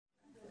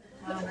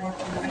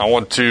I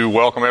want to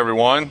welcome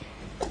everyone.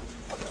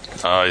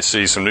 I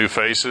see some new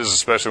faces,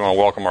 especially want to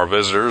welcome our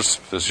visitors.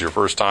 If this is your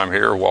first time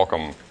here,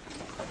 welcome.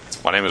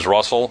 My name is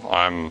Russell.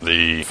 I'm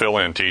the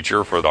fill-in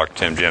teacher for Dr.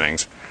 Tim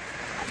Jennings.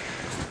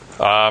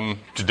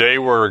 Today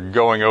we're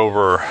going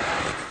over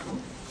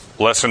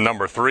lesson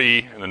number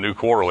 3 in the new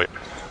quarterly.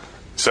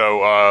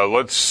 So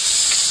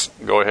let's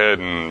go ahead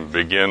and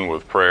begin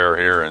with prayer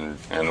here, and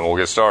we'll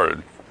get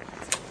started.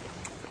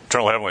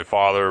 Eternal Heavenly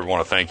Father, I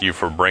want to thank you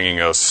for bringing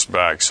us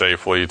back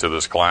safely to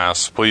this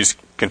class. Please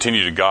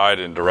continue to guide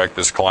and direct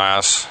this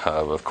class,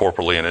 both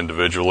corporately and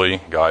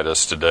individually. Guide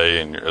us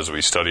today as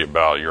we study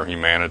about your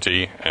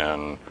humanity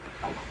and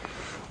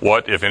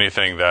what, if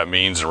anything, that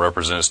means and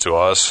represents to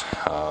us.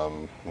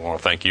 We want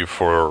to thank you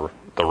for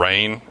the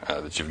rain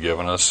that you've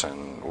given us,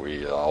 and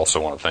we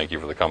also want to thank you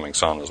for the coming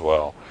sun as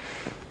well.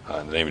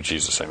 In the name of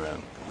Jesus,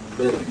 amen.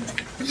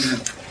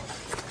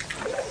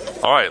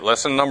 All right,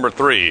 lesson number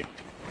 3.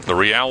 The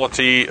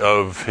reality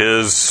of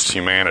his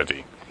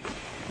humanity.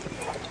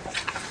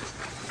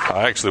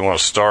 I actually want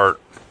to start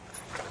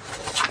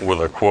with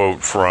a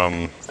quote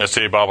from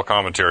SDA Bible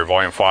Commentary,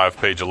 Volume 5,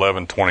 page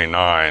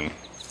 1129.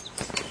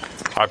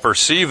 I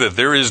perceive that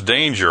there is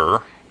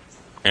danger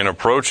in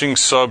approaching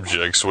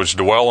subjects which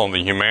dwell on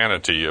the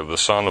humanity of the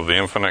Son of the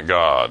infinite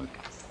God.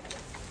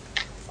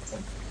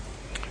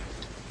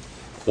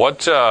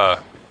 What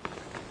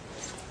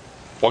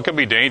can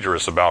be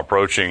dangerous about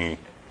approaching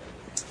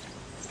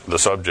the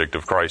subject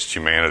of Christ's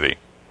humanity?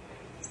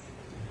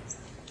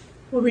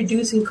 Well,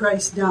 reducing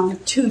Christ down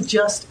to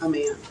just a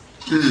man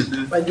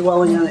by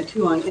dwelling on it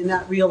too long and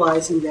not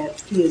realizing that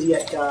he is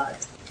yet God.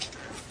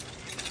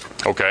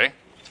 Okay.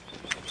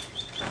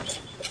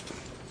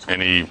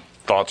 Any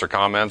thoughts or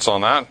comments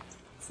on that?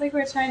 It's like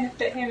we're trying to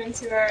fit him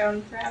into our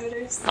own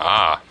parameters.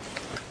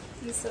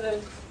 Instead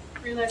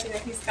of realizing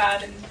that he's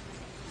God, and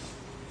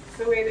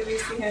the way that we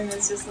see him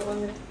is just a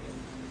limit.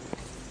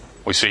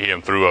 We see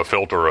him through a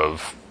filter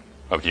of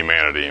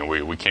humanity, and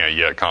we can't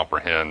yet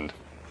comprehend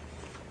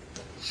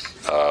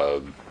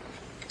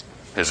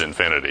his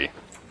infinity.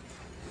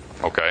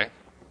 Okay,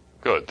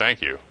 good,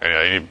 thank you.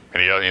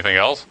 Anything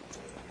else?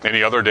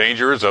 Any other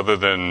dangers other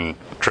than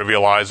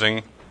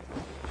trivializing?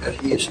 That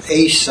he is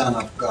a son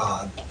of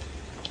God,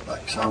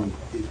 like some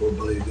people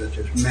believe that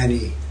there's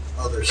many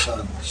other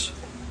sons.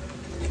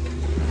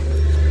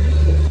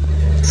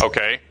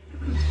 Okay.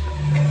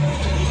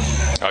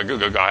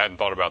 Good. I hadn't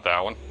thought about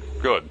that one.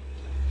 Good.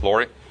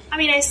 Lori?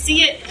 I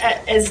see it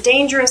as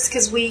dangerous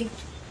because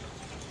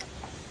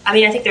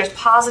I think there's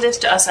positives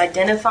to us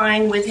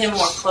identifying with him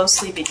more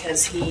closely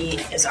because he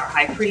is our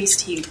high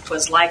priest. He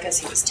was like us.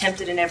 He was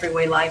tempted in every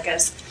way like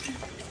us.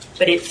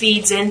 But it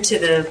feeds into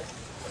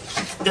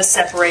the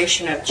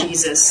separation of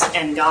Jesus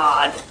and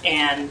God,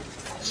 and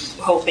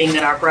hoping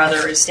that our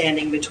brother is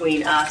standing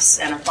between us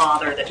and a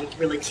father that we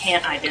really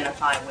can't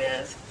identify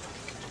with,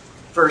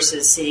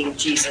 versus seeing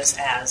Jesus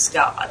as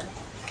God.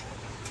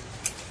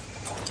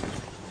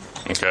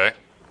 Okay.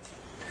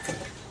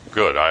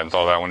 Good. I hadn't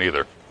thought of that one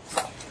either.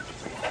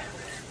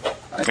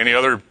 Any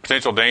other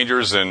potential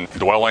dangers in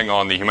dwelling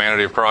on the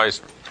humanity of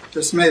Christ?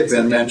 This may have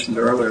been mentioned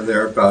earlier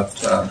there,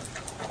 but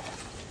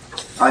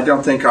I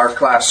don't think our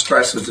class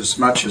stresses as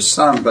much as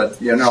some, but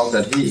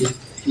that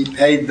he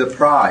paid the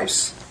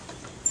price.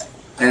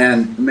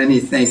 And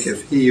many think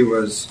if he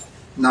was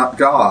not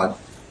God,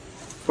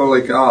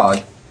 fully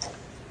God,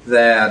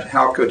 that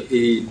how could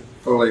he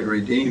fully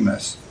redeem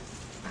us?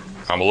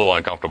 I'm a little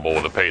uncomfortable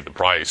with the paid the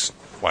price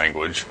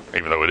language,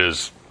 even though it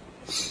is,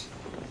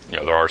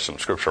 there are some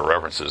scriptural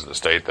references that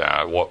state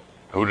that.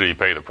 Who did he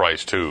pay the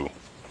price to?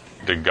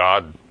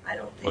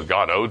 Was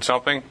God owed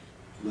something?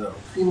 No.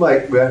 He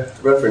might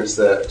reference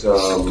that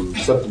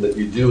something that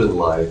you do in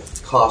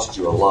life cost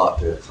you a lot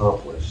to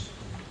accomplish,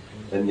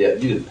 and yet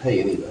you didn't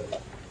pay anybody.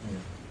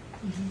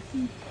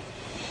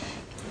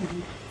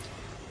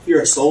 If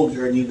you're a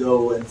soldier and you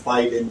go and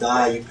fight and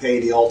die, you pay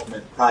the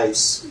ultimate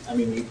price.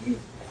 You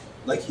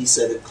like he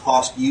said, it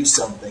cost you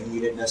something.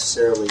 You didn't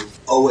necessarily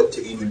owe it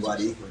to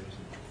anybody.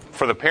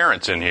 For the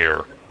parents in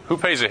here, who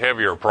pays a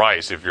heavier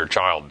price if your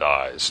child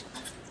dies?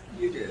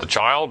 You did. The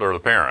child or the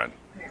parent?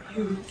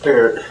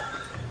 Parent.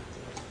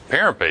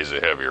 Parent pays a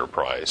heavier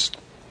price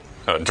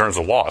in terms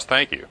of loss.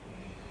 Thank you.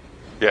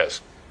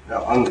 Yes.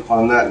 Now,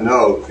 on that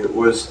note, it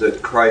was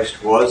that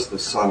Christ was the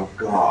Son of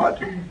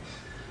God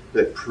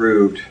that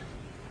proved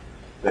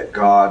that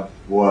God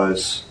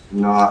was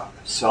not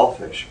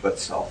selfish but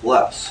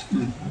selfless.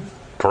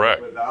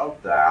 Correct.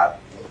 Without that,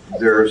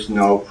 there's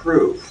no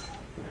proof.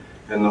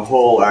 And the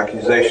whole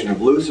accusation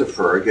of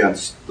Lucifer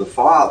against the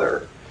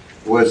Father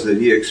was that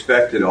he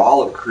expected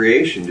all of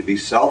creation to be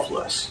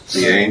selfless,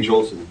 the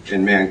angels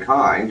and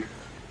mankind,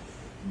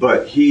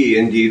 but he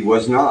indeed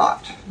was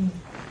not.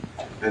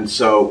 And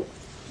so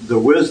the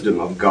wisdom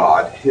of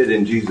God hid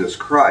in Jesus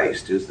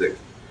Christ is that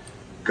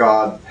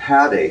God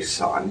had a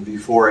Son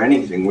before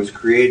anything was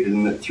created,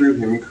 and that through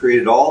him he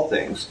created all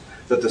things,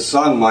 that the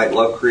Son might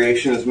love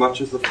creation as much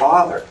as the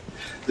Father.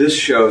 This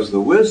shows the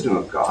wisdom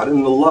of God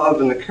and the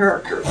love and the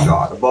character of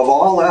God above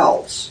all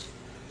else.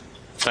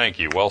 Thank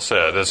you. Well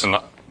said.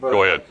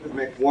 Go ahead. I could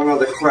make one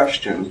other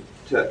question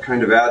to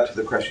kind of add to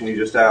the question you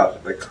just asked,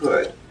 if I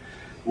could.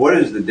 What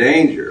is the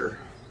danger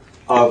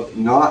of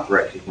not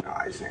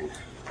recognizing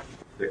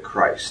that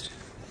Christ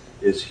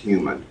is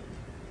human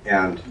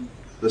and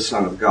the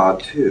Son of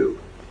God too?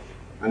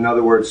 In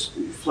other words,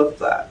 flip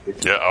that.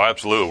 Yeah, oh,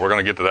 absolutely. We're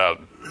going to get to that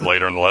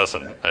later in the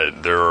lesson.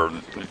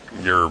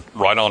 You're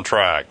right on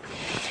track.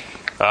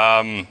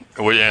 And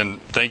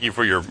thank you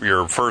for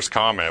your first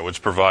comment,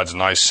 which provides a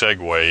nice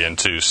segue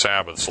into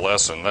Sabbath's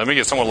lesson. Let me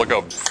get someone to look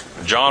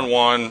up John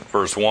 1,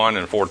 verse 1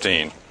 and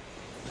 14.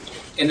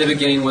 In the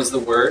beginning was the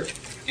Word,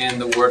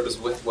 and the Word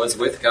was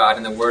with God,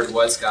 and the Word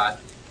was God.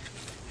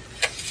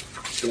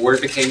 The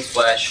Word became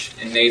flesh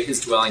and made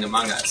his dwelling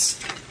among us.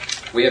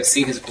 We have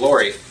seen his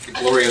glory, the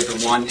glory of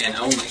the one and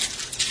only,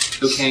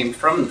 who came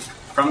from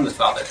the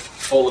Father,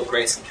 full of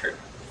grace and truth.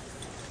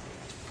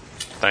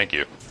 Thank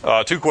you.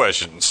 Two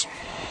questions.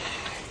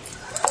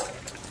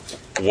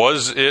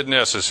 Was it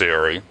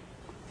necessary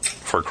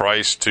for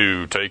Christ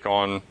to take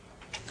on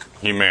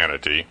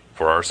humanity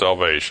for our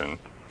salvation?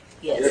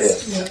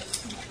 Yes.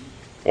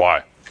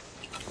 Why?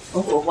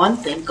 Well, for one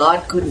thing,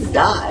 God couldn't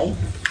die,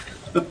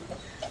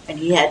 and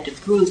he had to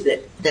prove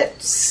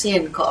that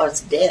sin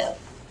caused death.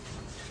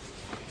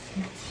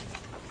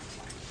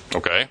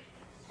 Okay.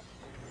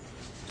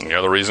 Any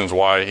other reasons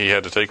why he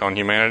had to take on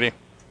humanity?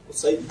 Well,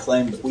 Satan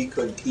claimed that we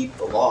couldn't keep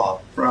the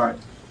law. Right.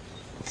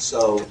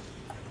 So,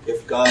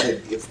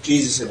 if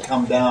Jesus had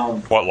come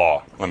down, What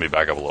law? Let me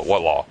back up a little.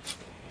 What law?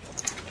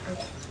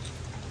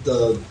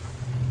 the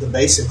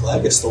basic, I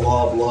guess, the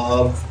law of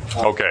love.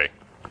 Okay.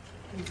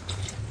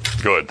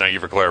 Good. Thank you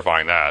for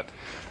clarifying that.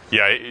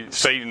 Yeah,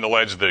 Satan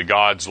alleged that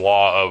God's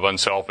law of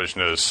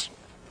unselfishness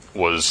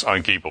was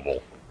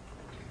unkeepable,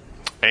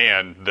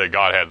 and that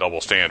God had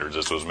double standards,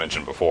 as was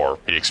mentioned before.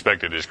 He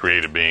expected his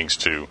created beings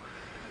to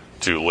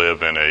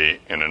live in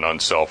an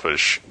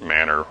unselfish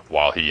manner,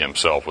 while he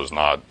himself was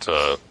not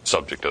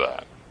subject to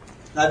that.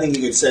 I think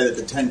you could say that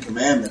the Ten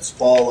Commandments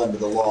fall under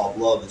the law of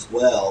love as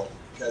well,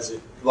 because the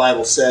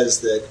Bible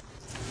says that,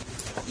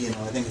 I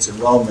think it's in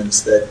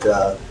Romans, that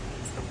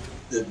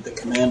the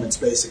commandments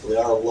basically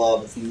are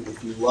love.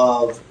 If you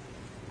love,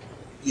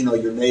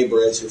 your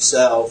neighbor as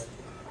yourself,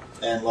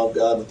 and love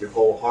God with your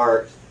whole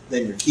heart,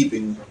 then you're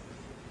keeping,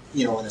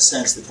 in a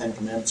sense, the Ten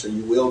Commandments, or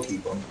you will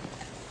keep them.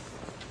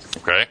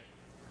 Okay.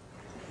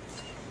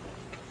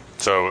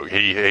 So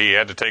he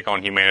had to take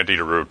on humanity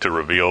to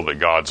reveal that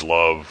God's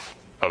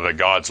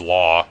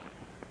law,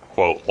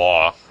 quote,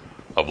 law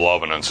of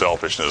love and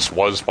unselfishness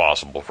was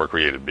possible for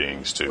created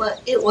beings too. Well,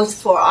 it was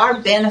for our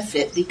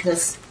benefit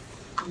because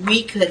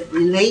we could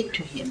relate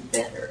to him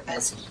better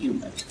as a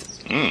human,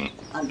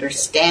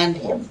 understand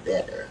him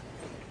better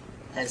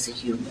as a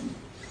human.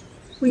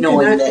 We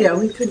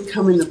couldn't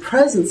come in the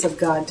presence of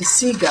God to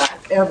see God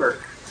ever,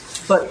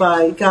 but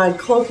by God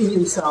cloaking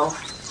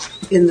himself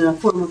in the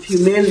form of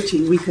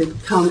humanity, we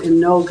could come and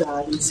know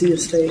God and see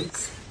his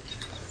face.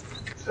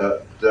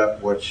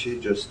 That what she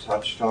just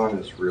touched on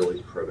is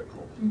really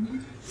critical.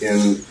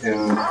 Mm-hmm.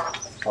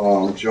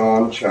 In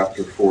John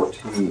chapter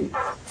 14,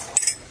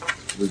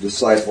 the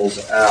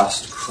disciples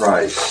asked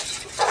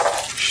Christ,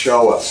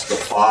 "Show us the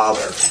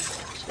Father,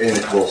 and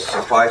it will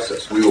suffice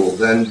us. We will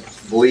then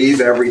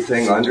believe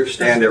everything,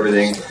 understand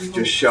everything.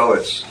 Just show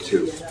him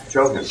to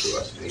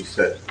us." And he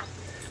said,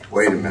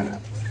 "Wait a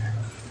minute.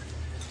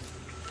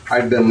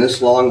 I've been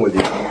this long with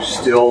you. You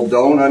still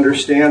don't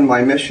understand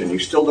my mission. You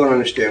still don't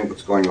understand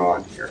what's going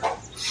on here."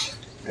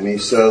 And he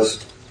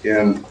says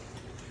in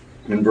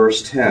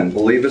verse 10,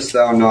 "Believest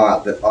thou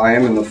not that I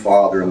am in the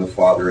Father and the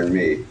Father in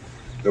me?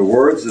 The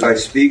words that I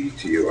speak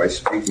to you, I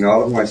speak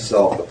not of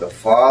myself, but the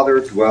Father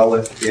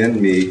dwelleth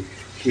in me.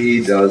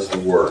 He does the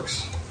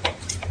works."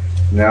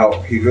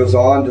 Now, he goes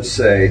on to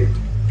say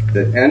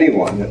that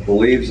anyone that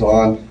believes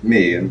on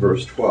me, in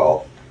verse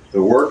 12,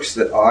 "The works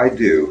that I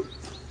do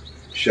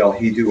shall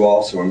he do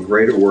also, and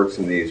greater works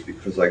than these,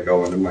 because I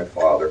go unto my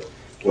Father.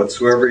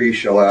 Whatsoever ye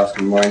shall ask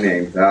in my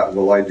name, that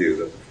will I do,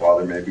 that the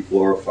Father may be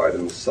glorified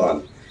in the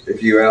Son.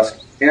 If you ask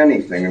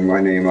anything in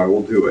my name, I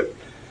will do it."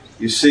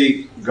 You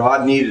see,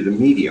 God needed a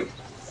medium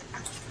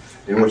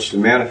in which to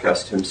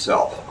manifest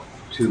himself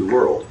to the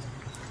world.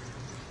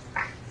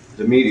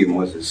 The medium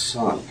was his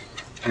Son.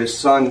 His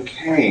Son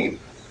came,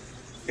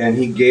 and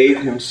he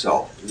gave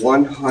himself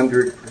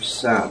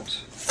 100%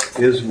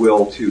 his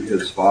will to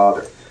his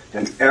Father.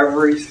 And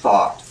every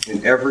thought,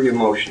 and every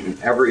emotion, and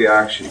every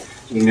action,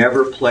 he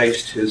never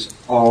placed his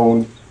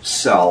own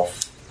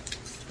self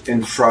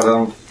in front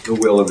of the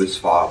will of his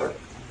Father.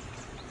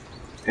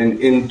 And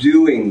in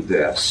doing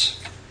this,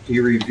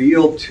 he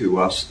revealed to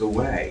us the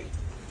way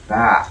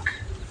back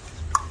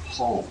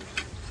home.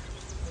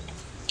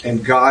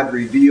 And God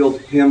revealed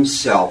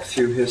himself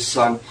through his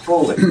Son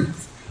fully,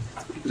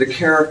 the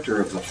character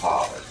of the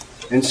Father.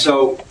 And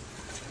so,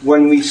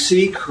 when we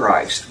see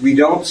Christ, we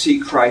don't see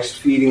Christ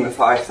feeding the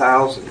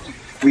 5,000.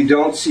 We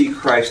don't see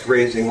Christ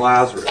raising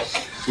Lazarus.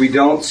 We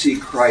don't see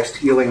Christ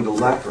healing the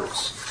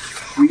lepers.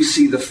 We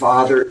see the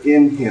Father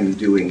in him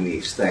doing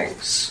these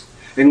things.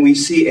 And we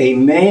see a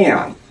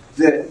man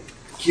that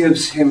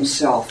gives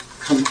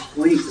himself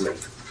completely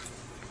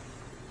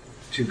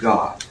to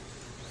God.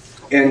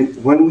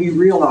 And when we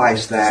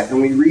realize that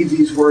and we read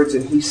these words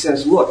and he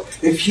says, look,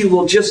 if you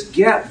will just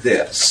get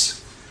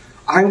this,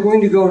 I'm going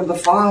to go to the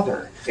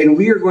Father and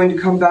we are going to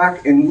come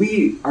back and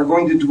we are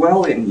going to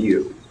dwell in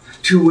you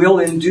to will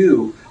and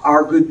do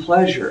our good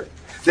pleasure,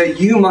 that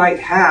you might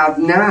have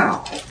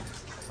now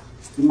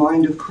the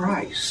mind of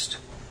Christ.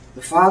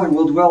 The Father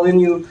will dwell in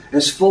you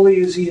as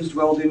fully as he has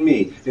dwelled in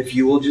me if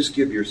you will just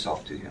give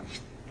yourself to him.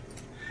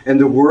 And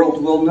the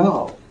world will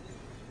know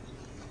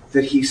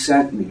that he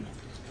sent me,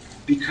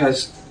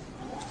 because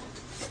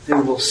they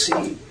will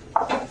see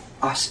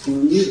us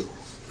in you.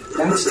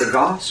 That's the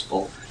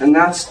gospel. And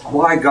that's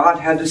why God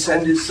had to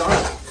send his Son.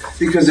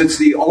 Because it's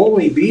the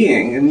only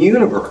being in the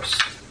universe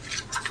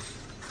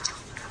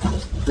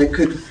that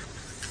could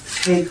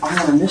take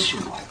on a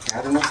mission like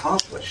that and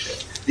accomplish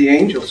it. The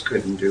angels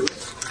couldn't do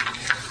it.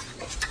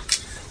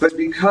 But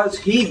because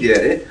he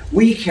did it,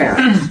 we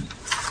can.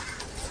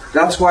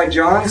 That's why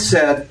John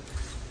said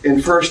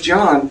in 1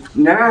 John,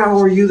 now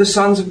are you the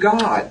sons of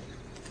God.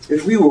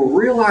 If we will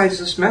realize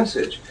this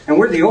message, and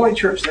we're the only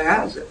church that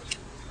has it.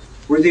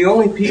 We're the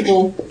only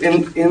people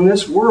in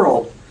this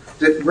world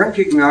that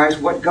recognize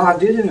what God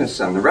did in his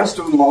Son. The rest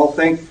of them all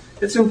think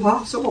it's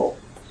impossible.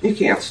 You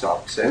can't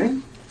stop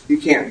sinning. You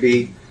can't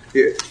be...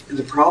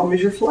 The problem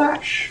is your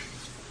flesh.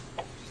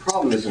 The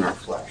problem isn't our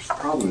flesh. The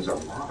problem is our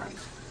mind.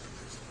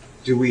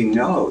 Do we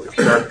know the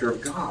character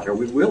of God? Are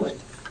we willing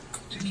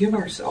to give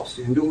ourselves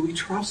to him? Do we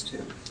trust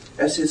him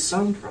as his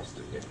Son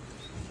trusted him?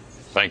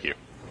 Thank you.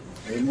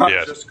 I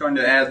was just going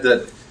to add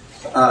that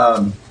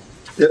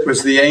it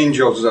was the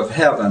angels of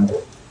heaven,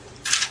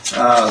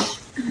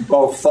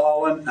 both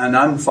fallen and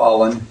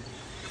unfallen,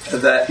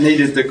 that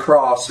needed the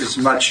cross as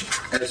much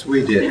as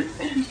we did.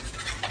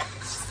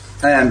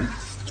 And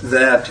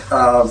that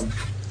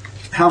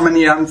how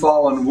many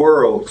unfallen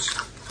worlds?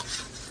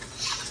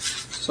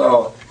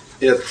 So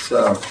it's...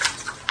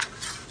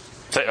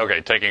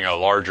 taking a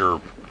larger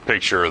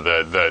picture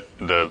that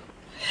the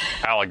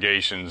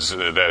allegations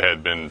that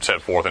had been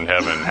set forth in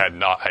heaven had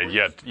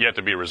yet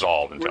to be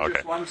resolved. We're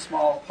just one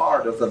small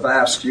part of the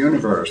vast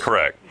universe.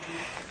 Correct.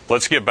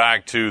 Let's get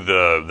back to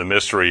the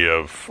mystery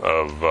of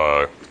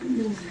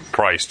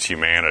Christ's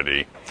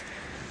humanity.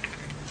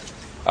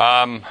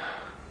 The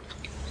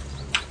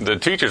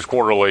Teachers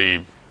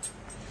Quarterly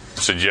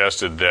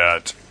suggested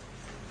that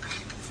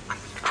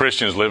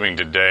Christians living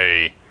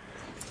today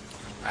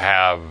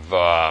have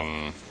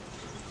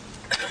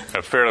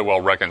fairly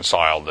well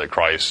reconciled that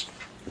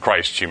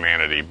Christ's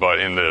humanity, but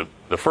in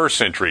the first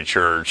century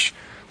church,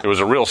 there was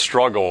a real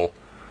struggle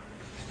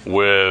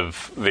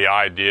with the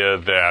idea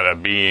that a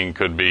being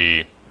could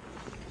be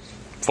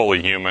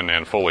fully human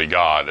and fully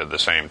God at the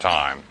same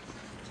time.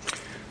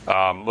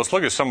 Let's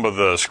look at some of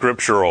the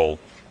scriptural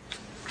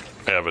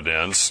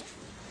evidence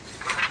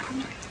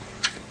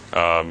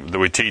that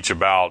we teach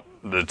about.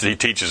 That he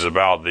teaches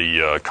about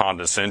the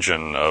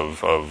condescension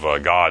of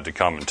God to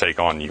come and take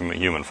on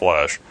human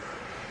flesh.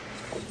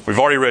 We've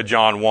already read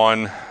John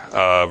 1,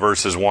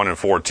 verses 1 and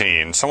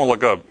 14. Someone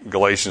look up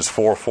Galatians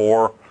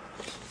 4:4,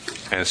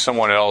 and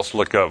someone else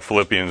look up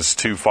Philippians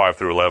 2:5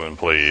 through 11,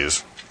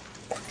 please.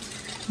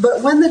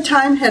 But when the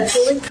time had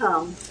fully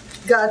come,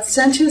 God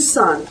sent his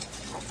Son,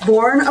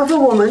 born of a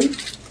woman,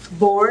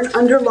 born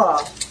under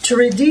law, to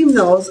redeem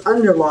those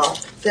under law,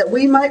 that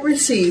we might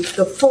receive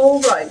the full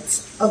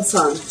rights of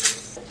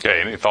sons.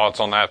 Okay, any thoughts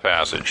on that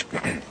passage?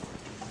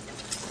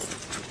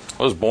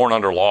 What does born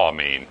under law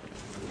mean?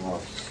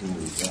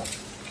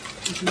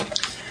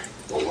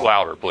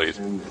 Louder, please.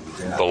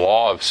 The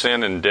law of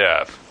sin and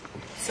death.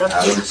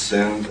 Adam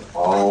sinned,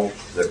 all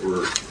that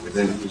were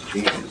within his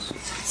genes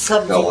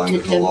fell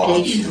under Subject to the law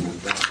of sin temptation.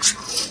 and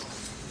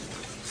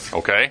death.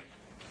 Okay.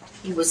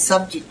 He was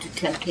subject to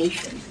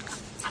temptation.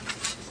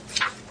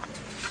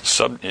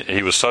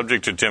 He was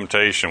subject to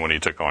temptation when he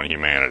took on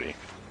humanity.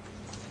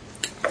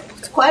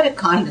 It's quite a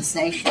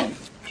condescension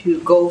to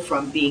go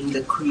from being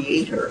the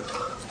creator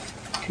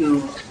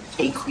to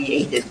a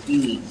created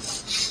being,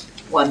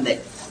 one that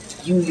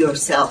you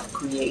yourself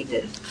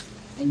created,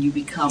 and you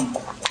become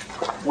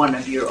one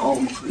of your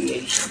own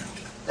creation.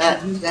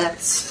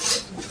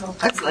 That's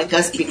like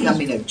us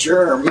becoming a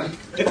germ.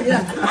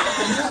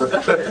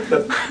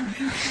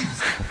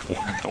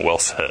 Well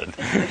said.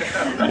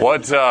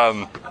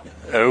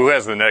 Who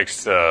has the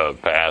next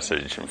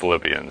passage in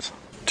Philippians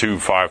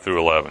 2:5 through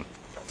 11?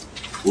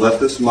 Let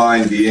this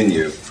mind be in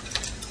you,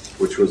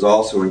 which was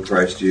also in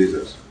Christ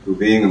Jesus, who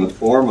being in the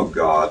form of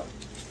God,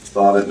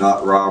 thought it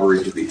not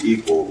robbery to be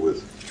equal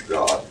with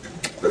God,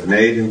 but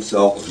made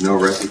himself of no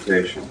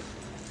reputation,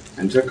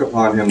 and took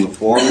upon him the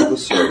form of a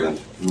servant,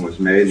 and was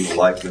made in the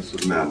likeness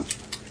of men.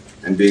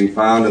 And being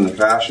found in the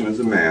fashion as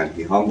a man,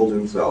 he humbled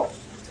himself,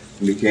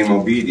 and became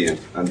obedient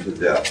unto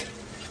death,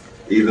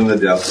 even the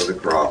death of the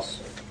cross.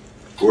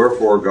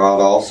 Wherefore God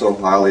also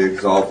highly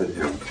exalted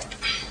him,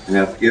 and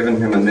hath given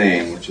him a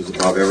name which is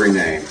above every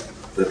name,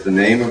 that the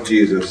name of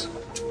Jesus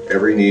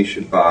every knee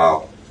should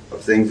bow,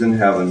 of things in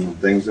heaven,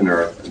 and things in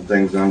earth, and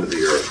things under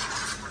the earth,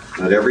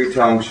 that every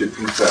tongue should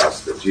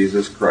confess that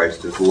Jesus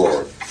Christ is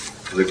Lord,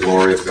 to the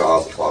glory of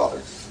God the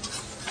Father.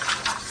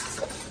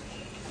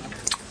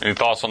 Any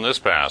thoughts on this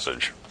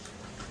passage?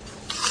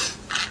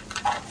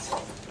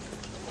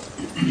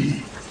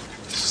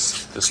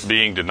 This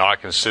being did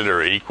not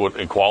consider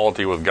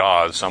equality with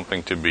God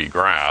something to be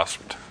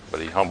grasped, but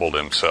he humbled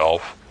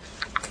himself,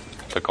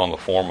 took on the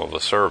form of a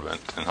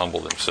servant, and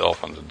humbled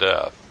himself unto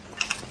death.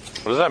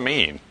 What does that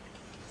mean?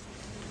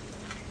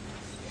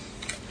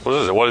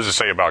 What does it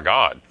say about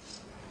God?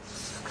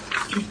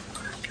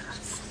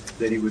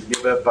 That he would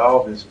give up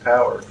all his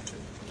power to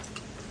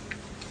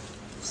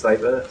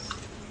save us.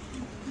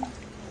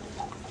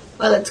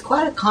 Well, it's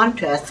quite a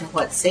contrast to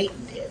what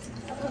Satan did.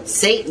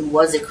 Satan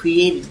was a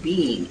created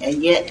being,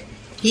 and yet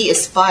he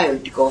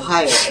aspired to go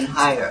higher and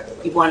higher.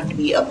 He wanted to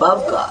be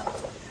above God,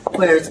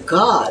 whereas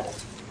God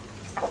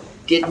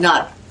did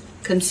not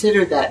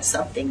consider that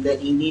something that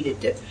he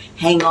needed to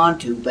hang on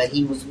to, but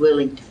he was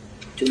willing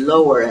to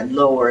lower and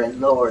lower and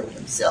lower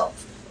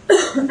himself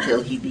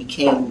until he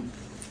became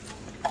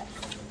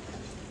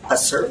a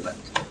servant,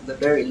 the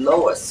very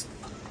lowest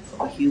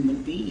of a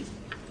human being.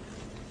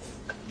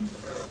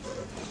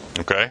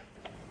 Okay.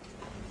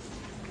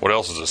 What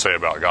else does it say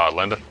about God,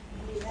 Linda?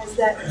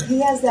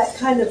 He has that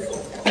kind of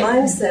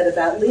mindset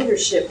about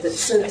leadership that's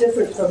so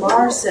different from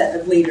our set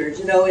of leaders.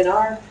 You know, in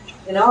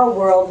our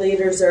world,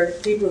 leaders are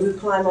people who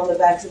climb on the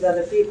backs of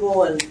other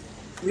people and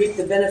reap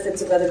the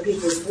benefits of other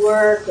people's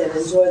work and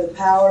enjoy the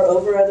power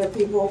over other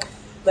people.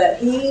 But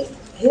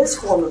his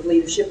form of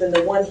leadership, and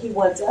the one he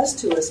wants us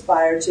to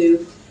aspire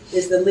to,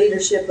 is the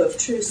leadership of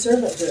true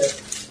servanthood.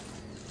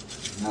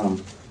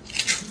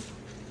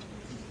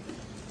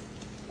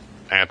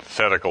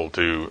 Antithetical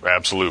to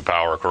absolute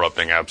power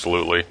corrupting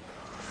absolutely.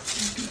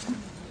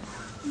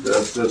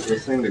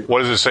 What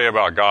does it say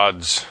about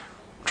God's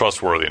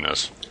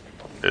trustworthiness?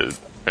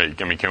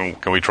 Can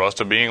we trust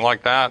a being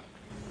like that?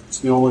 It's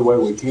the only way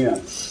we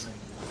can.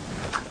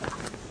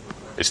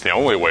 It's the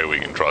only way we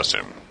can trust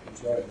him.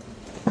 That's right.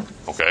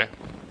 Okay.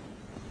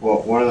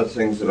 Well, one of the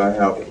things that I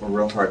have a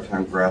real hard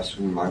time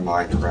grasping my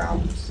mind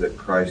around is that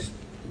Christ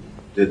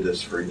did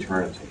this for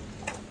eternity.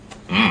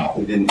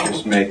 He didn't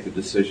just make the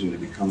decision to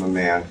become a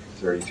man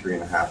for 33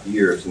 and a half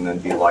years and then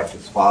be like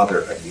his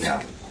Father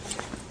again.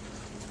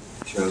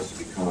 He chose to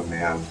become a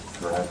man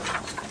forever.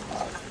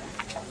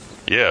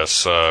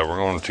 Yes, we're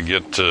going to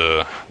get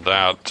to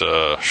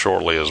that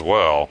shortly as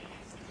well.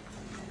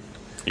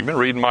 You've been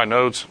reading my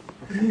notes?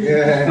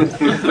 Yeah.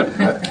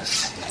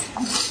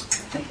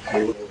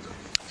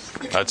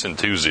 That's in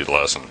Tuesday's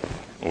lesson,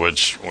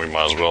 which we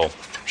might as well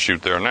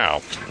shoot there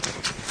now.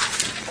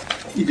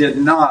 He did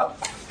not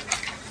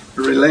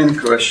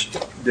relinquish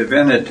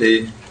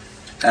divinity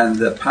and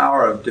the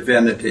power of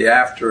divinity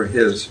after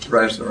his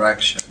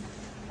resurrection.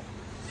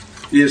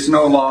 He is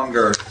no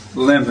longer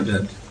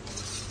limited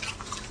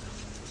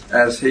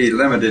as he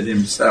limited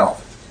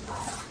himself.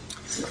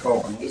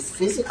 His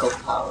physical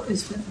power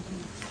is.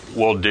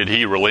 Well, did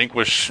he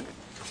relinquish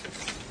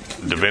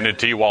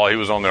divinity while he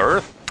was on the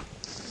earth?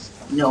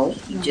 No,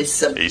 he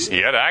just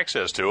he had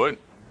access to it.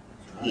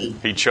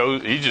 He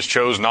just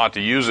chose not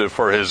to use it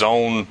for his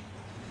own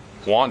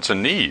wants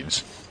and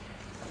needs.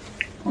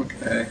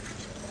 Okay.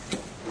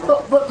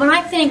 But when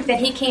I think that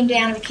he came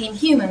down and became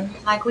human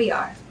like we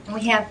are, and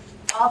we have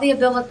all the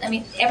ability, I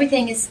mean,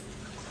 everything is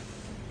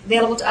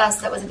available to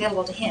us that was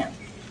available to him.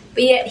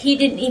 But yet he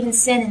didn't even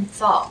sin in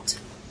thought.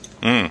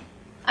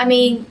 I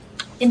mean,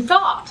 in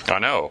thought. I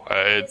know.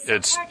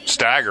 It's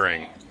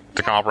staggering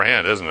to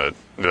comprehend, isn't it?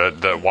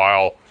 That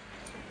while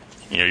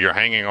you're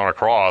hanging on a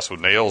cross with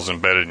nails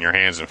embedded in your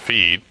hands and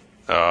feet,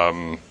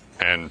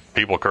 and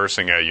people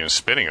cursing at you and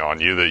spitting on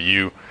you, that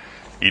you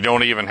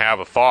don't even have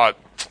a thought,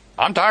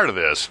 I'm tired of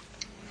this.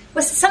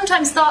 Well,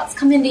 sometimes thoughts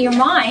come into your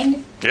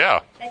mind.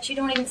 Yeah. That you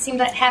don't even seem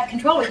to have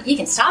control of. You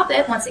can stop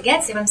it once it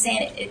gets there, but I'm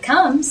saying it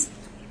comes.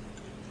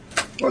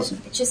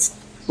 Wasn't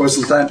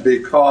that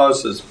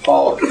because, as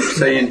Paul was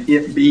saying,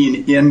 it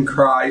being in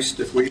Christ,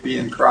 if we be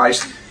in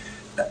Christ,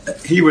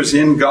 he was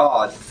in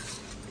God,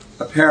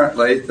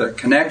 apparently, the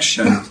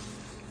connection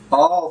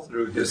all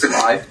through his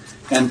life,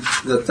 and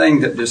the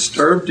thing that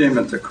disturbed him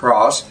at the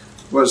cross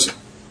was,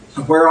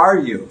 where are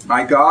you?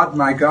 My God,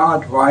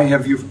 why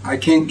have you, I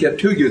can't get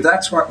to you.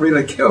 That's what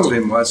really killed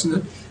him, wasn't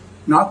it?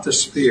 Not the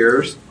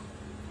spears,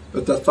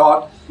 but the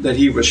thought that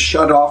he was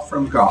shut off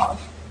from God.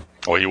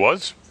 Well, he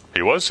was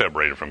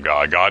separated from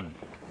God.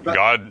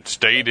 God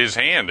stayed his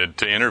hand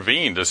to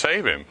intervene to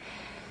save him.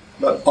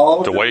 But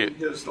all through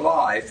his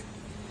life,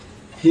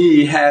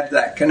 he had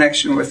that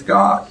connection with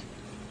God.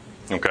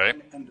 Okay.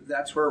 And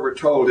that's where we're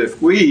told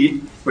if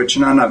we, which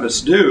none of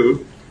us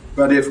do,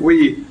 but if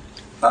we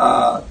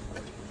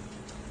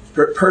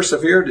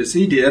persevered as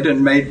he did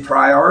and made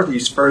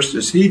priorities first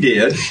as he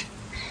did,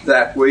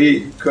 that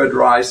we could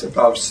rise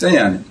above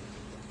sin.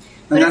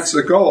 And that's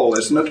the goal,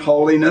 isn't it?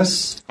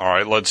 Holiness. All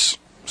right,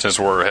 since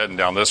we're heading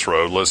down this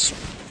road, let's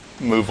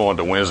move on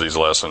to Wednesday's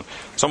lesson.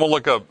 Someone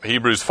look up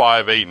Hebrews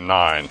 5, 8, and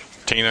 9.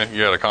 Tina,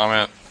 you got a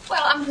comment?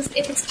 Well,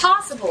 if it's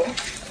possible,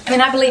 I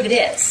mean, I believe it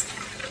is.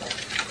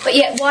 But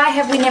yet, why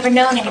have we never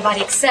known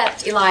anybody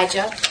except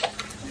Elijah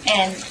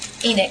and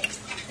Enoch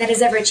that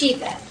has ever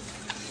achieved that?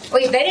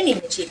 Well, they didn't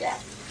even achieve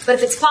that. But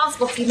if it's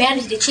possible for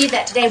humanity to achieve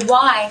that today,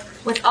 why,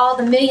 with all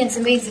the millions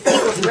and millions of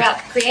people throughout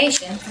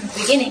creation from the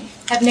beginning,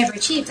 have never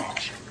achieved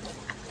that?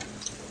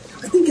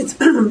 I think it's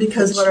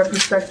because of our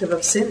perspective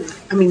of sin.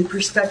 I mean,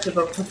 perspective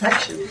of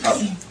perfection.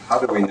 How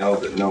do we know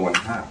that no one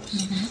has?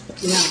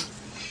 Mm-hmm. Yeah.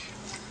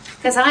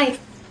 Because I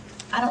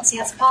don't see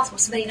how it's possible.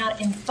 Somebody not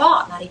in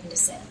thought, not even to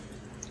sin.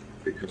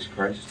 Because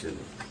Christ did it.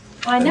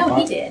 Well, I know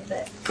He did,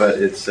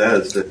 but it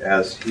says that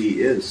as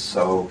He is,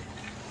 so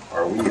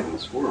are we in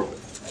this world.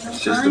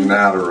 It's just a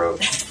matter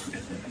of.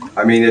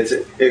 I mean, it's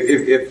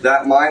if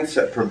that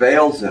mindset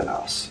prevails in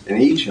us, in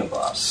each of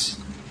us,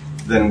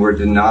 then we're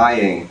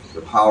denying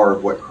the power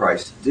of what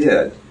Christ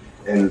did,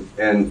 and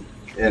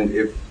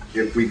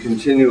if we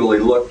continually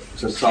look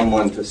to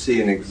someone to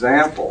see an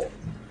example,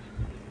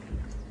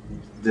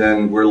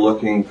 then we're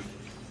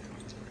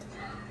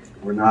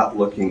not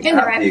looking in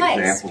at the right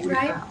example we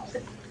right?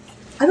 have.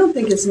 I don't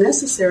think it's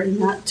necessary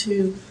not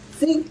to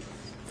think,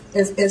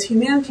 as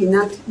humanity,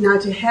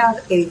 not to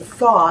have a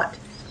thought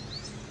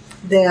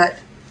that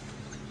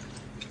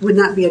would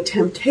not be a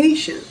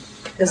temptation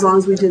as long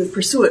as we didn't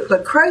pursue it.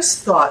 But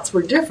Christ's thoughts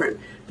were different.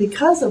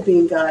 Because of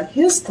being God,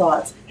 His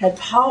thoughts had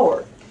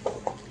power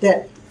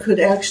that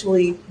could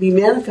actually be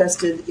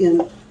manifested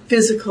in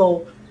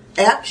physical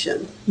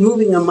action,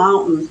 moving a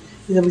mountain.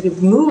 You know, we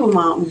could move a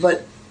mountain,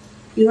 but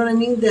you know what I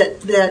mean?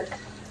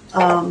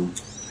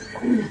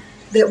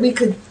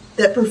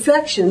 That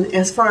perfection,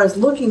 as far as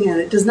looking at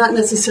it, does not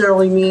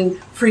necessarily mean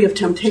free of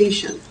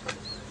temptation,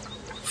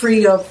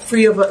 free of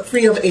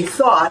a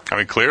thought. I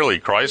mean, clearly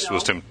Christ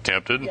was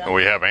tempted, and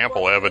we have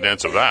ample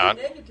evidence of that.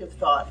 Negative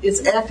thought.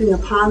 It's acting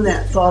upon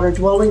that thought or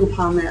dwelling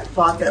upon that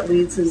thought that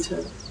leads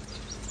into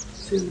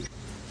sin.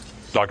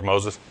 Dr.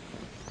 Moses?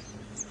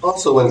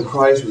 Also, when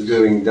Christ was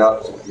going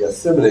down to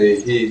Gethsemane,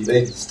 He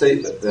made the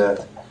statement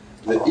that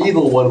the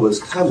evil one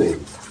was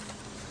coming,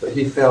 but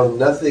He found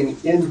nothing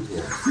in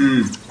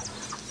Him.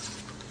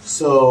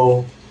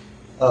 So,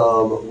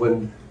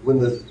 when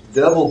the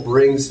devil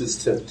brings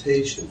his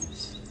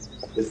temptations,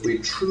 if we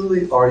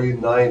truly are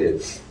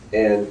united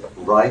and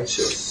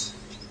righteous,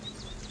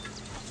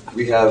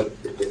 we have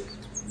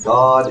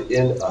God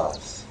in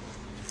us,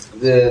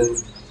 then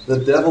the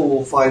devil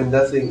will find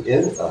nothing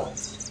in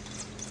us.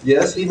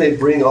 Yes, he may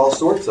bring all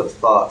sorts of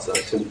thoughts of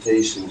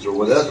temptations or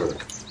whatever,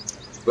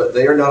 but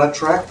they are not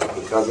attractive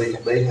because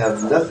they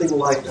have nothing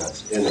like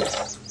us in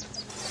us.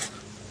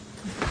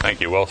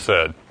 Thank you. Well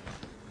said.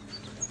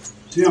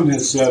 Tim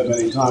has said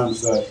many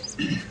times that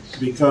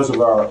because of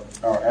our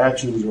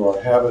actions or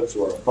our habits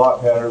or our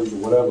thought patterns or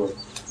whatever,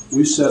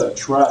 we set a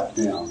trap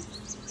down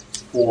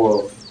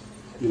for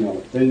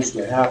things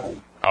to happen.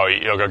 Oh,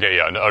 okay,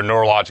 yeah, a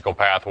neurological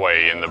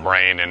pathway in the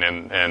brain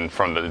and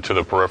to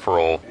the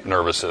peripheral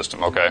nervous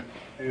system. Okay.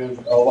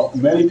 And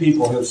many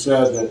people have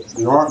said that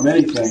there aren't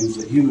many things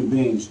that human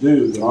beings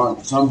do that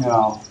aren't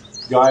somehow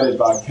guided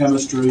by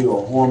chemistry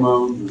or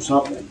hormones or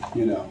something,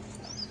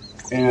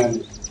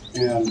 And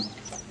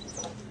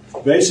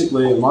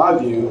basically, in my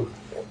view,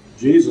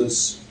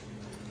 Jesus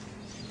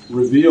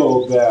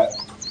revealed that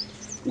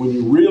when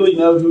you really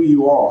know who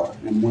you are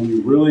and when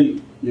you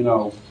really,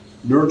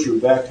 nurture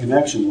that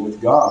connection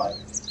with God,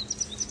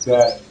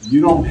 that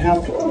you don't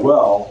have to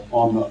dwell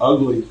on the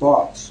ugly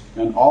thoughts.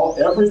 And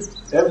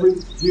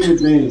every human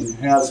being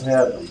has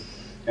had them.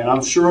 And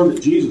I'm sure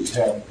that Jesus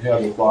had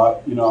the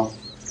thought,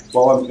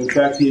 well, in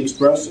fact, He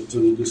expressed it to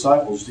the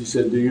disciples. He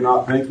said, do you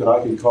not think that I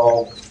can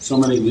call so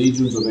many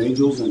legions of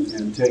angels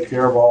and take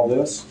care of all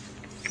this?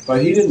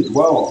 But He didn't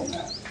dwell on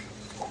that.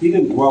 He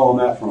didn't dwell on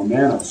that for a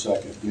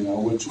nanosecond,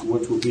 which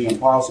would be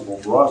impossible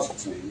for us, it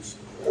seems.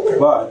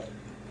 But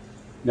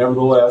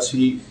nevertheless,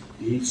 He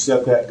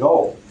set that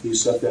goal. He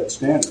set that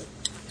standard.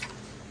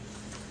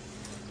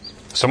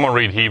 Someone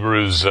read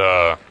Hebrews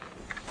 5,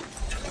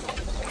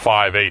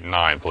 8, and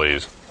 9,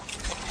 please.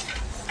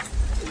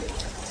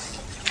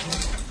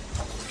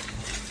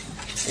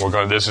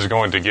 This is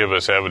going to give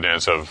us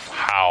evidence of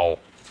how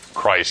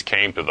Christ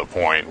came to the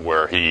point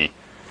where He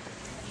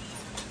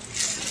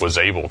was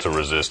able to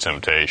resist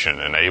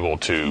temptation and able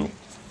to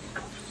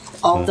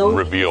Although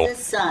reveal. He was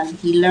the Son,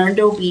 He learned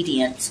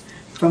obedience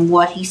from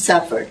what He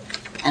suffered,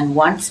 and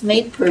once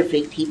made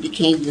perfect, He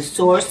became the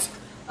source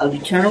of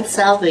eternal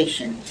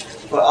salvation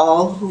for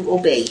all who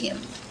obey Him.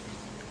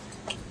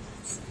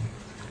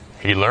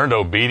 He learned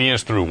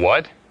obedience through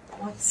what?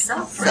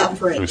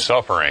 Suffering. Through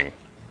suffering.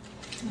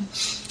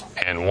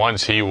 And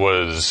once He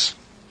was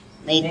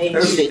made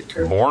perfect.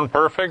 Born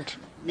perfect?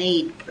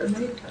 Made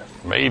perfect.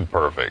 Made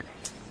perfect.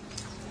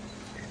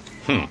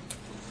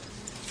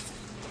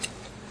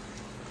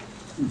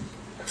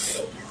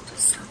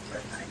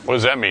 What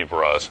does that mean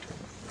for us?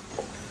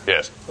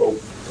 Yes.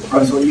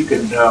 So you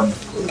can have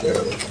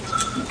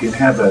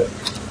a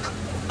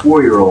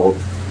 4-year-old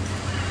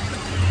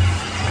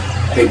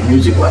take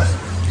music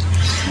lessons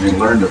and they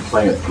learn to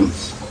play a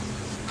piece.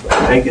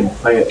 And they can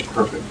play it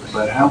perfectly.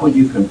 But how would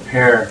you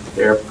compare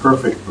their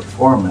perfect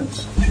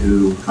performance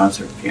to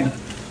concert piano?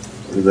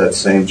 Or that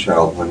same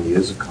child when he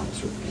is a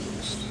concert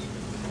pianist.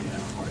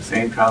 Or the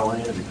same child when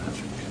he is a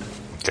concert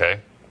pianist.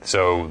 Okay.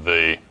 So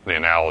the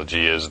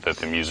analogy is that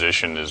the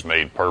musician is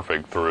made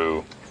perfect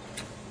through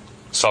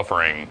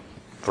suffering,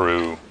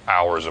 through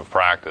hours of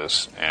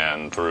practice,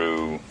 and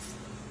through...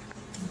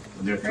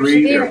 They're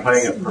three, they're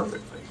playing it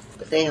perfectly.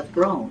 But they have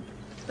grown.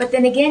 But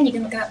then again, you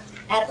can look at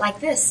it like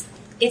this.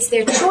 It's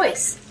their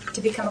choice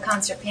to become a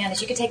concert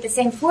pianist. You could take the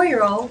same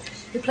 4-year-old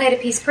who played a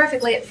piece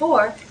perfectly at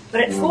 4,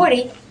 but at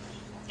 40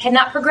 had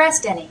not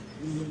progressed any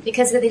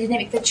because they didn't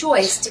make the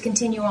choice to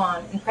continue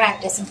on and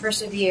practice and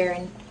persevere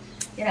and,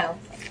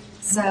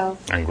 so...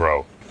 And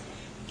grow.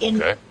 In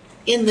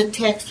the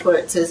text where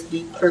it says,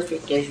 be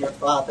perfect as your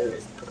Father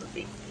is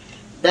perfect,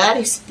 that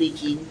is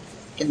speaking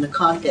in the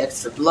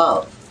context of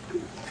love.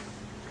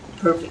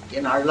 Perfect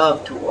in our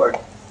love toward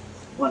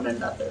one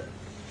another.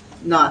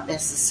 Not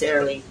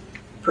necessarily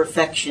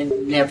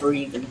perfection, never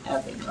even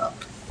having a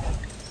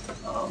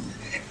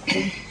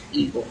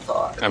evil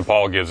thought. And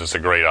Paul gives us a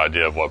great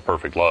idea of what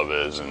perfect love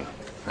is in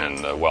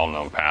the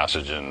well-known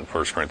passage in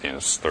 1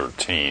 Corinthians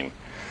 13.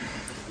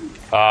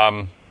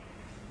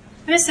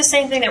 It's the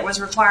same thing that was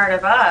required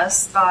of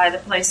us by the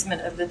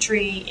placement of the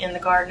tree in the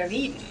Garden of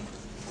Eden.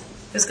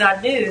 Because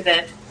God knew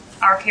that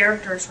our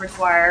characters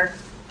require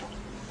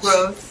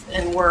growth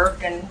and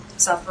work and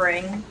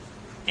suffering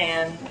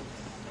and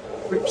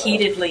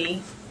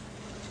repeatedly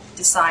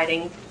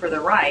deciding for the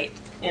right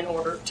in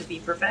order to be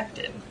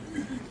perfected.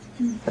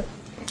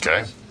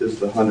 Okay. Is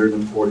the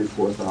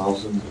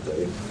 144,000,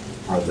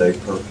 are they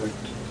perfect?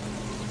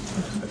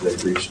 Have they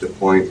reached a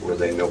point where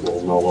they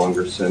will no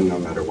longer sin no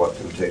matter what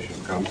temptation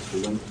comes to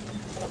them?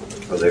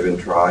 Have they been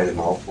tried in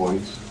all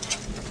points?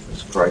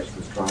 As Christ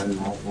was tried in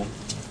all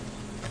points?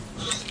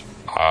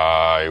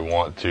 I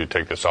want to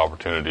take this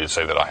opportunity to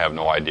say that I have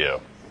no idea.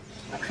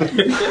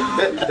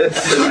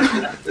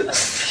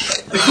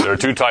 There are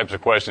two types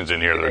of questions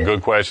in here. There are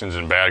good questions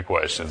and bad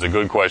questions. The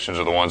good questions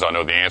are the ones I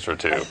know the answer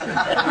to.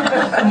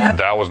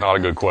 That was not a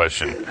good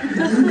question.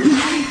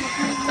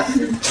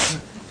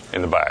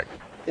 In the back.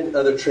 In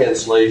other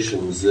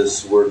translations,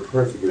 this word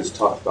perfect is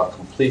talked about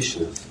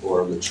completion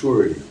or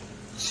maturity.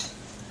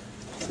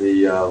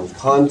 The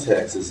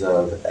context is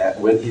of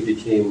when he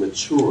became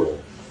mature,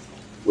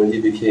 when he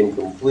became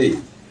complete.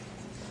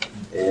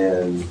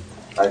 And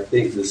I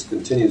think this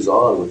continues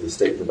on with the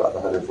statement about the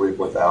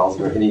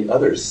 144,000 or any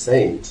other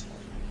saint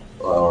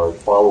or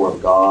follower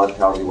of God,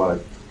 however you want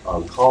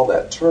to call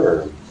that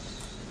term.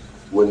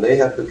 When they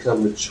have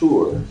become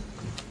mature,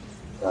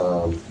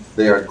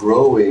 they are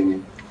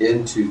growing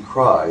into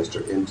Christ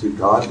or into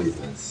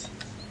godliness.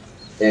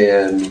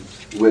 And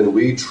when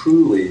we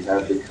truly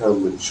have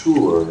become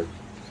mature,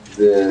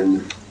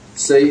 then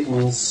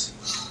Satan's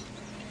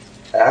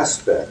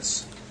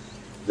aspects,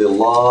 the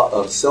law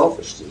of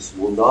selfishness,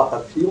 will not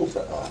appeal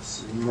to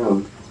us.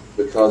 No.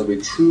 Because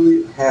we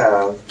truly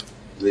have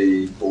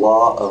the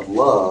law of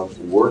love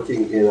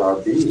working in our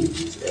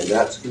beings, and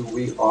that's who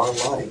we are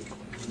like.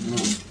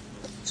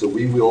 So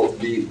we will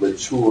be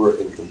mature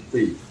and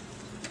complete.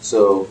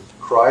 So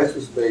Christ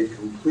was made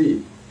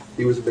complete.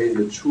 He was made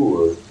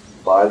mature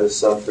by the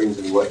sufferings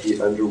and what he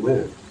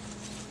underwent.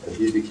 And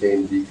he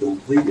became the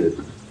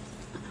completed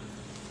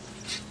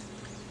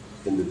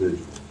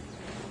individual.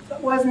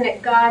 But wasn't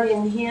it God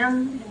in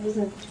him? And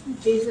isn't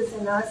Jesus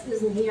in us?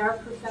 Isn't he our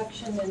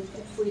perfection? And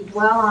if we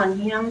dwell on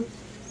him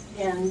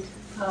and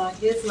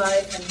his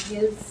life and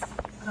his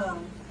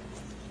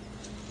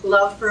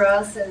love for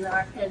us and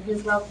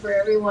his love for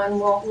everyone,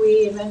 won't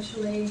we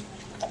eventually,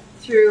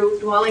 through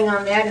dwelling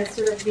on that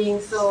instead of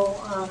being so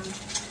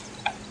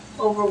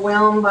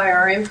overwhelmed by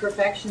our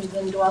imperfections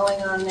and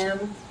dwelling on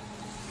them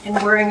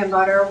and worrying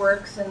about our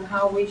works and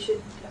how we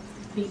should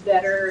be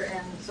better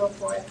and so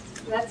forth?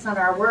 That's not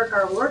our work.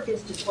 Our work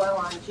is to dwell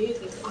on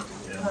Jesus.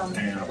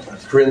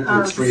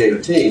 Corinthians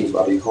 3:18,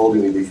 by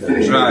beholding me become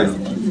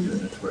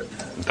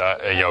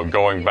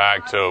going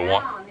back to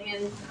one.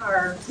 In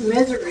our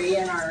misery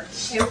and our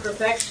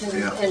imperfections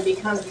and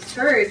become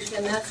discouraged,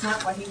 and that's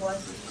not what he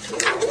wants us to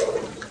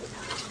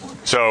do.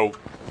 So,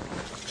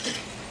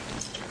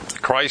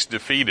 Christ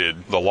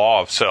defeated the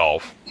law of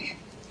self,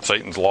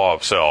 Satan's law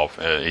of self.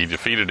 He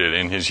defeated it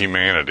in his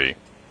humanity.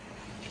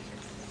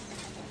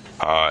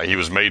 He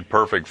was made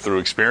perfect through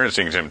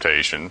experiencing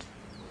temptation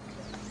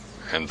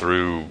and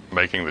through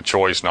making the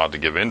choice not to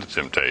give in to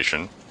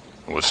temptation.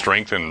 Was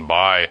strengthened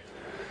by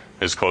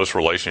his close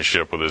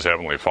relationship with his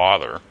Heavenly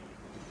Father.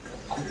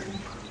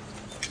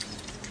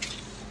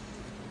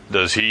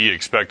 Does he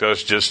expect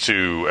us just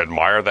to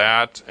admire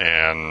that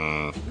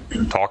and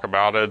talk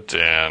about it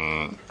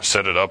and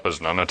set it up as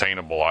an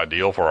unattainable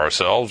ideal for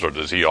ourselves, or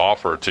does he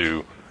offer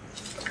to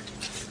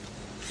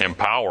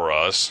empower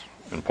us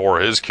and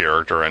pour his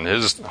character and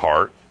his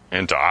heart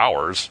into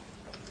ours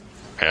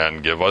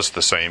and give us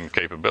the same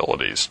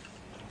capabilities?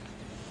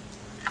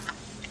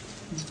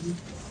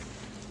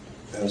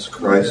 As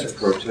Christ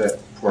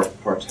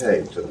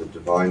partaked of the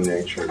divine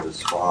nature of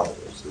his Father,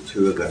 as the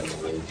two of them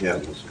are in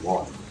him as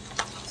one,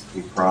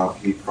 he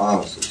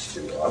promises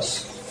to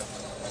us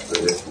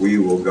that if we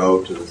will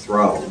go to the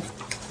throne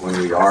when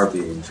we are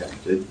being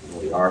tempted,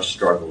 when we are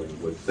struggling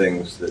with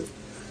things that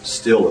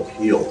still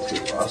appeal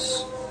to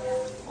us,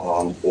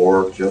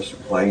 or just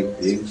plain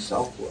being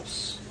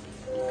selfless.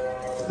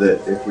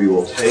 That if we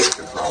will take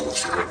the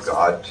promises of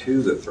God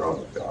to the throne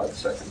of God,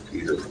 2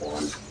 Peter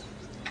 1,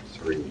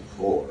 3 and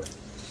 4,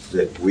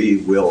 that we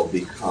will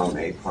become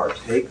a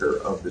partaker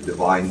of the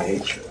divine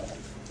nature,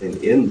 and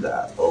in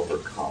that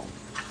overcome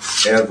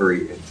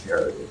every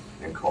inherited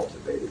and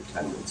cultivated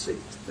tendency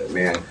that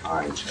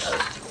mankind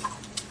has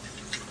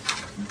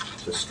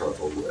to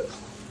struggle with.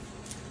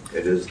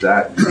 It is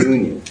that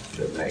union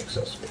that makes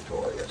us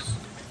victorious.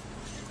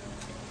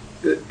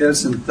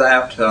 Isn't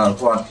that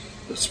what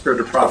the Spirit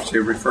of Prophecy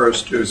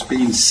refers to as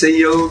being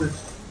sealed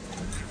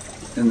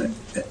in the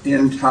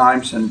end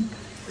times, and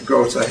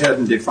goes ahead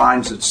and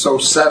defines it, so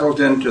settled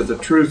into the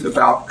truth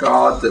about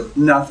God that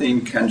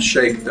nothing can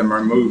shake them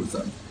or move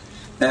them.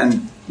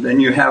 And then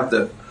you have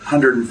the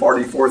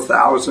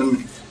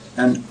 144,000,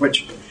 and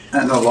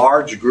a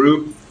large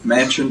group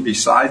mentioned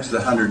besides the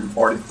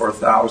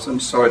 144,000.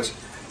 So it's,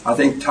 I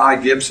think Ty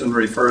Gibson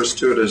refers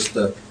to it as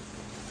the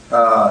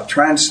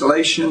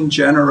translation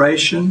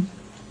generation,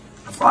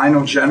 a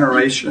final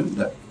generation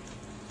that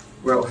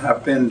will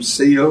have been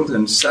sealed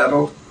and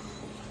settled.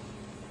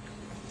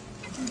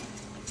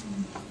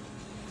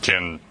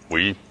 Can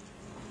we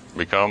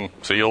become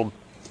sealed,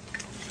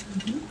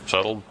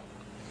 settled?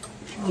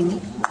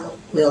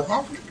 We'll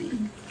have to be.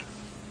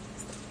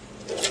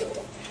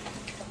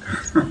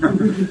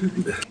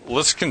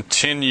 Let's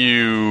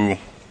continue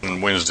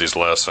in Wednesday's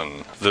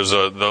lesson. There's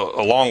a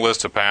long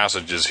list of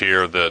passages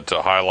here that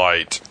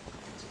highlight,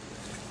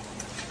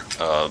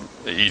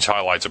 each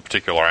highlights a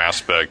particular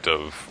aspect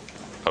of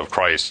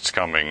Christ's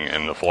coming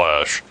in the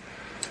flesh.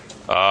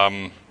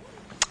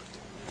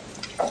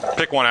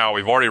 Pick one out.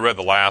 We've already read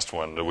the last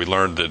one. We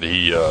learned that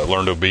he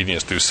learned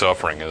obedience through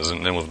suffering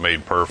and then was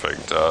made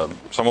perfect.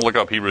 Someone look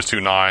up Hebrews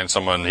 2:9,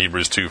 someone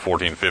Hebrews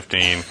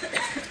 2:14-15.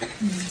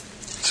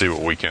 See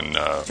what we can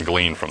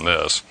glean from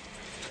this.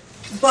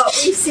 But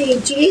we see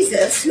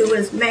Jesus, who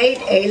was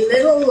made a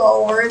little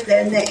lower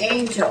than the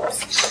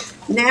angels,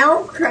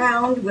 now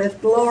crowned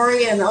with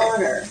glory and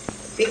honor,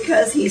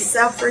 because he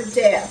suffered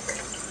death,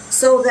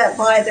 so that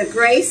by the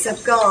grace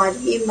of God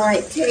he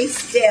might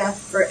taste death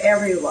for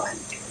everyone.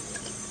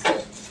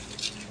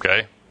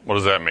 Okay, what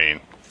does that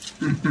mean?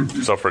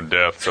 Suffered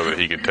death so that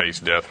he could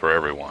taste death for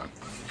everyone.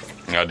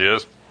 Any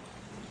ideas?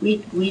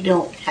 We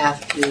don't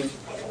have to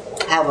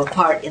have a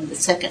part in the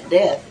second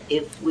death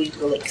if we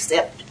will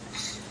accept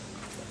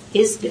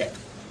his death.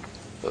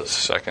 The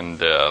second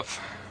death.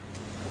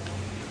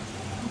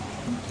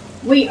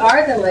 We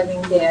are the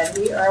living dead.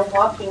 We are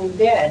walking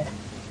dead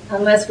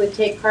unless we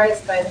take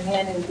Christ by the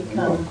hand and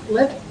become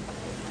living.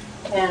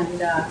 And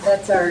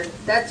that's our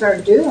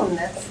doom.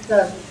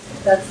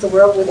 That's the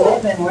world we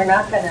live in. We're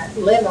not going to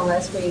live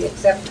unless we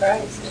accept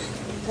Christ.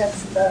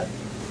 That's the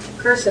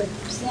curse of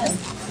sin.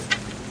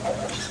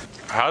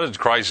 How did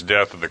Christ's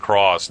death at the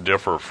cross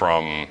differ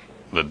from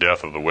the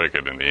death of the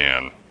wicked in the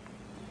end?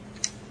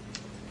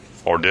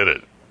 Or did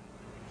it?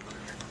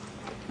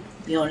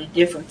 The only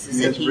difference is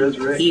that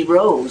he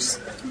rose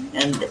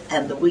and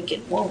the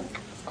wicked won't.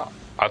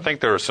 I think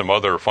there are some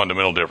other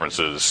fundamental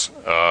differences.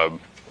 Go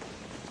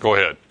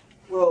ahead.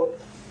 Well,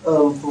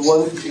 for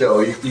one,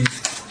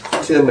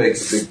 Tim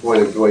makes a big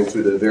point of going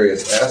through the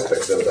various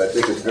aspects of it. I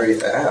think it's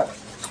very apt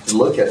to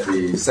look at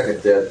the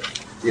second death.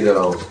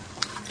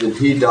 Did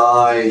he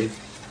die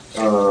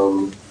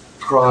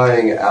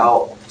crying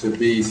out to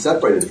be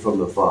separated from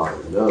the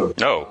Father? No.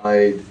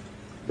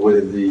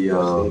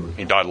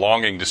 He died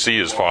longing to see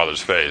his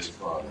Father's face.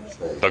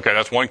 Okay,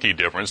 that's one key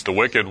difference. The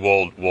wicked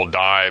will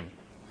die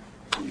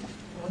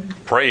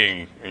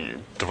praying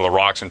for the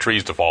rocks and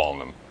trees to fall on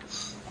them.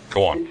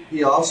 Go on.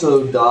 He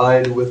also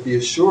died with the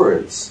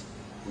assurance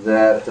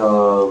that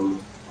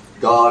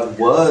God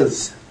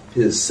was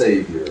his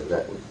Savior,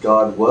 that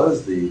God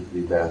was the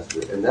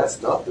Master, and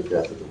that's not the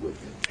death of the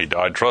wicked. He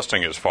died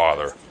trusting his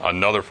Father.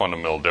 Another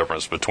fundamental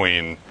difference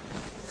between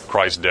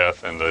Christ's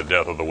death and the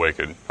death of the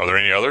wicked. Are there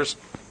any others?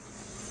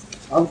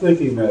 I'm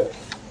thinking that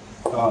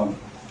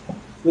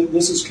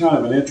this is kind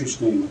of an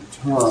interesting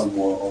term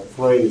or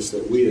phrase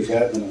that we as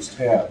Adventists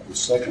have, the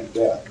second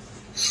death.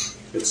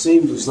 It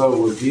seems as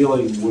though we're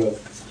dealing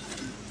with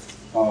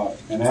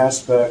an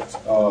aspect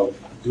of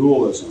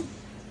dualism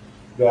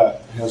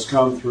that has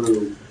come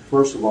through,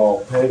 first of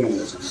all,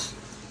 paganism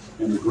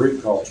in the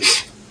Greek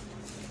culture,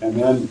 and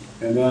then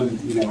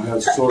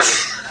has sort of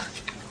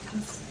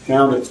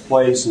found its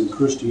place in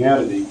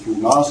Christianity through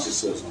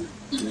Gnosticism,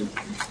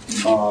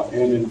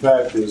 and in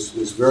fact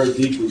is very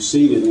deeply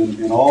seated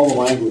in all the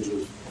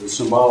languages, the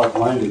symbolic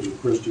language of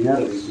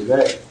Christianity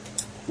today.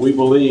 We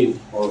believe,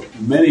 or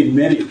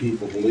many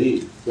people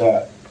believe,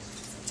 that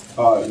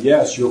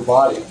yes, your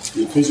body,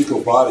 your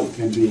physical body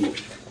can be,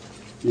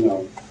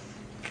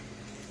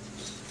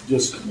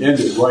 just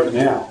ended right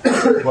now,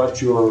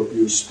 but your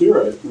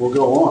spirit will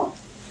go on,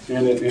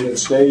 and it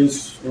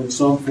stays in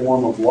some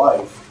form of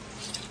life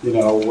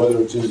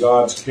whether it's in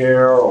God's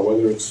care or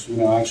whether it's,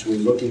 actually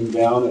looking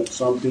down at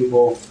some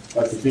people,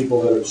 at the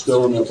people that are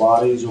still in their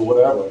bodies or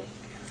whatever.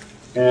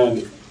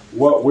 And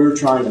what we're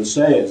trying to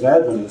say as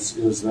Adventists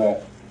is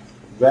that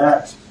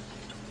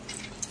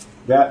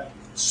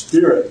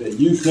spirit that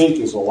you think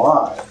is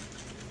alive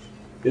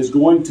is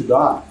going to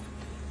die.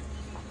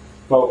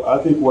 But I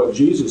think what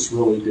Jesus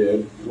really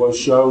did was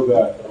show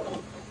that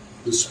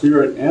the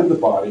spirit and the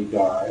body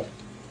die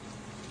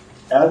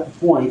at the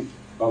point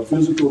of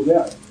physical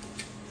death,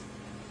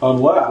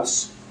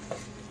 unless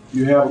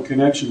you have a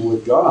connection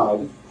with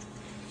God,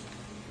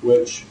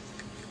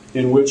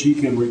 in which He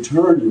can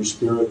return your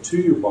spirit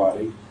to your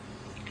body,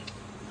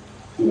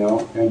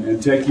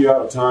 and take you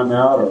out of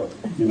timeout or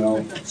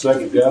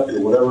second death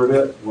or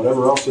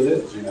whatever else it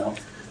is.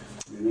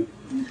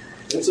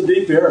 It's a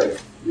deep area.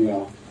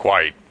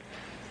 Quite.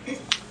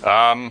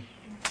 I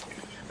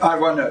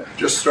want to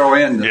just throw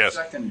in the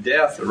second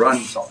death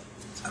runs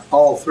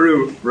all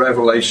through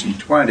Revelation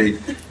 20.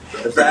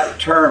 That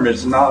term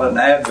is not an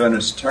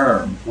Adventist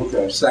term.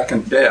 Okay.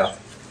 Second death.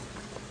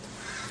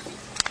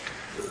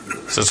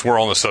 Since we're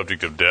on the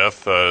subject of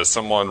death,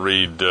 someone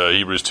read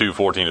Hebrews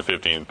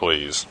 2:14-15,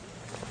 please.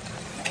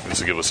 This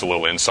will give us a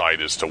little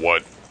insight as to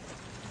what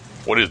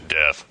is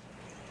death.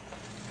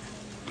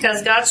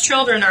 Because God's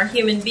children are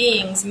human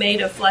beings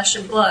made of flesh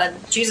and blood,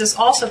 Jesus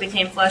also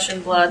became flesh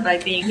and blood by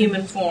being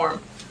human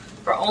form.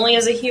 For only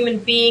as a human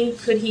being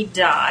could He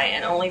die,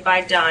 and only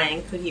by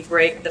dying could He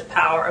break the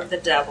power of the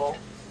devil,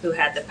 who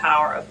had the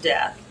power of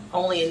death.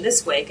 Only in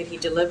this way could He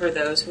deliver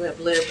those who have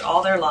lived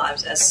all their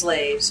lives as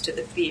slaves to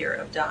the fear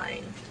of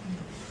dying.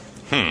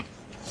 The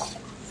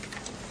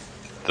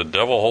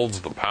devil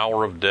holds the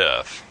power of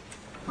death.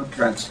 What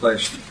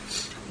translation?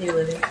 New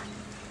Living.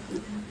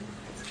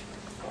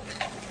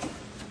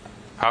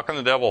 How can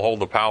the devil hold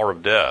the power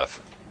of death?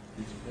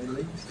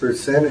 For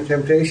sin and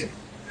temptation.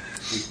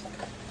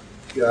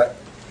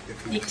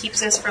 He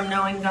keeps us from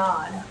knowing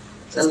God.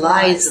 The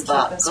lies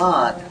about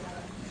God.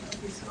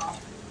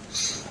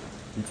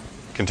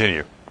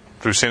 Continue.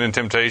 Through sin and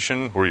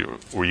temptation, were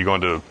you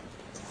going to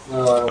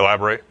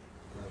elaborate?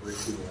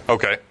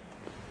 Okay.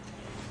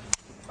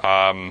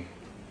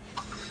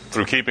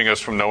 Through keeping us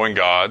from knowing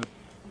God,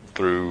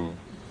 through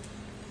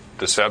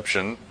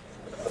deception,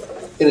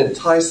 in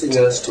enticing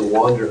us to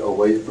wander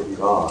away from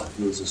God,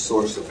 who is the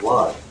source of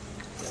life.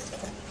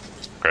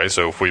 Okay,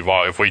 so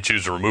if we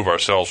choose to remove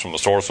ourselves from the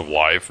source of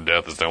life,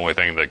 death is the only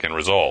thing that can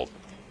result.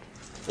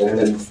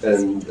 And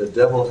the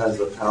devil has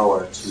the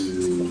power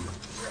to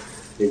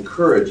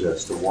encourage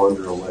us to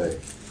wander away.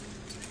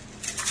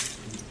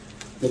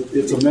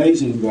 It's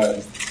amazing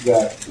that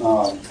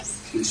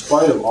in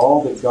spite of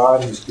all that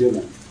God has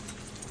given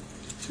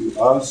to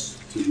us,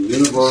 to the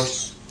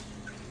universe,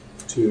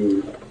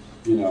 to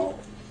the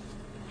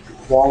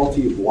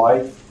quality of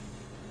life,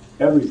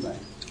 everything,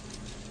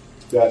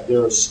 that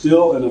there is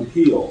still an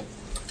appeal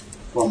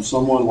from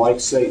someone like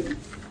Satan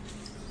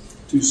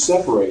to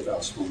separate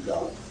us from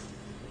God.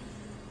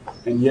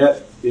 And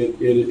yet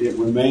it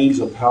remains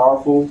a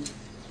powerful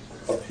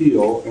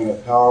appeal and a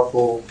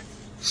powerful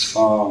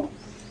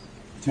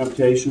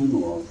temptation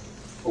or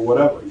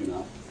whatever,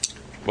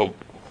 Well,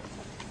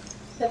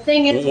 the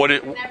thing is, we were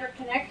never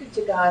connected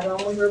to God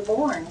when we were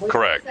born. We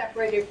correct. were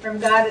separated from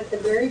God at the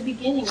very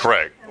beginning.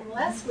 Correct.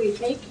 Unless we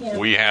take Him.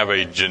 We have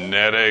a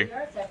genetic. We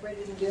are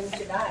separated and doomed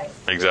to die.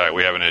 Exactly.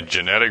 We have a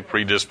genetic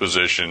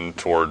predisposition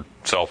toward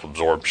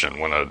self-absorption.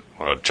 When a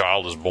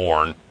child is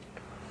born,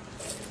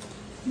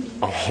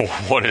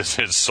 what is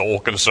his sole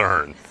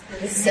concern?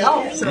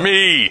 Self.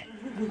 Me.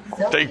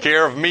 Take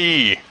care of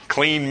me.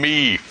 Clean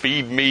me.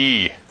 Feed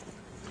me.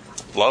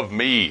 Love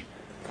me.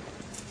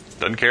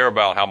 Doesn't care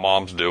about how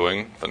mom's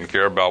doing. Doesn't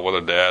care about how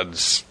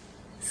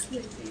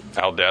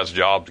dad's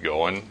job's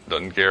going.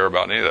 Doesn't care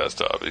about any of that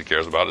stuff. He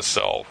cares about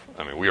himself.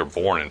 I mean, we are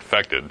born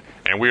infected,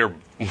 and we're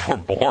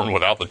born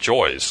without the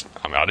choice.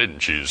 I mean, I didn't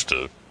choose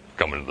to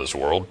come into this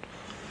world.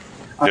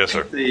 Yes,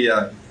 sir.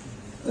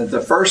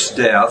 The first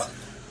death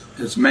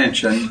is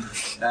mentioned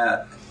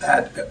that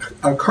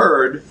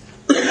occurred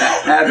when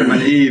Adam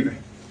and Eve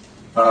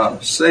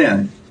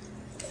sinned,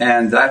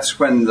 and that's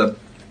when the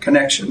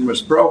connection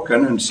was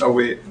broken, and so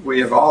we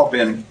have all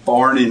been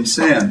born in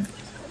sin.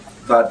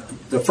 But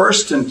the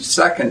first and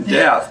second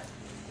death,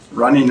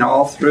 running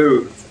all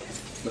through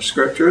the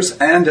scriptures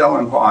and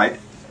Ellen White,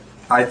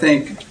 I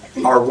think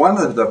are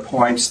one of the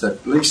points that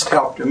at least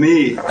helped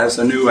me as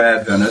a new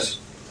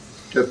Adventist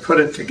to put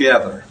it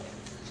together.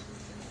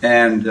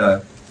 And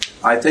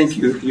I think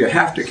you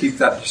have to keep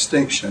that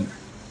distinction,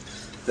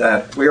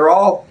 that we're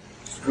all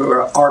who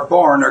are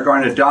born are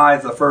going to die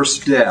the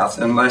first death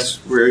unless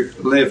we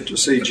live to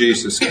see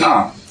Jesus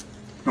come,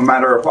 no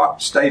matter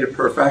what state of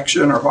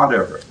perfection or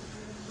whatever.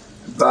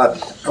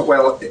 But,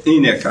 well,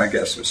 Enoch, I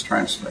guess, was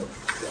translated.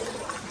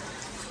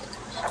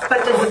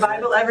 But does the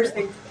Bible ever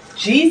say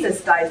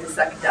Jesus died the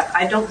second death?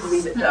 I don't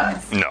believe it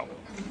does. No.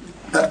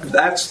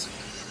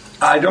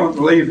 I don't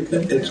believe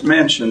it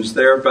mentions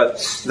there, but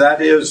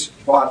that is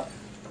what,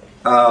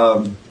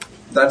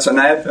 that's an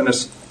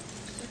Adventist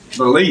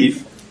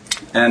belief.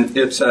 And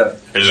it's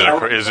Is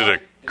it a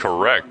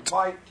correct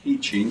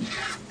teaching?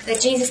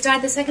 That Jesus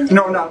died the second death?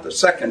 No, not the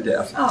second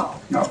death.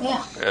 Oh, no.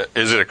 Yeah.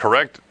 Is it a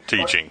correct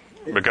teaching?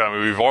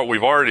 Because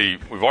we've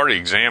already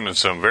examined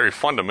some very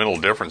fundamental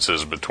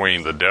differences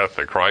between the death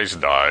that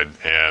Christ died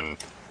and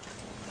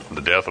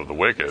the death of the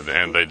wicked,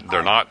 and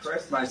they're not.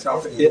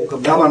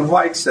 Ellen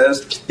White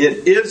says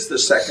it is the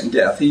second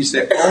death. He's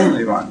the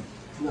only one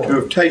to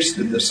have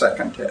tasted the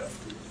second death.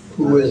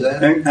 Who is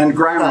that? And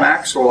Graham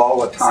Maxwell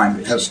all the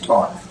time has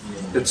taught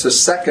it's the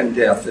second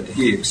death that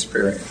he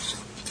experienced.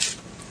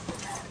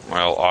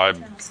 Well,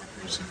 I'm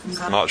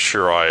not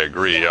sure I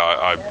agree.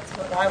 I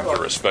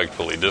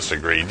respectfully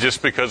disagree,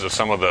 just because of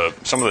some of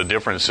the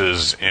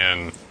differences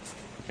in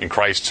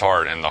Christ's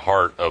heart and the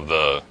heart of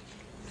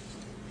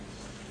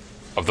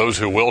those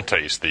who will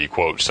taste the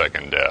quote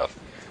second death.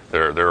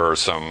 There are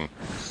some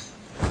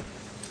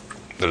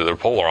they're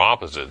polar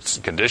opposites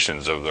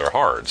conditions of their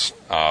hearts.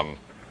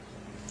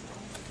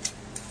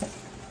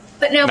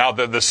 But no. Now,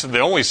 the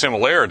only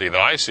similarity that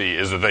I see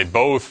is that they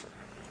both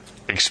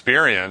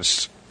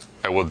experienced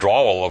a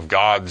withdrawal of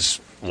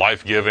God's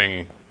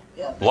life-giving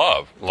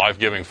love,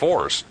 life-giving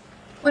force.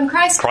 When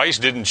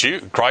Christ didn't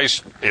choose.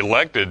 Christ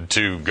elected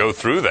to go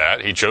through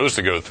that. He chose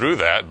to go through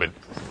that, but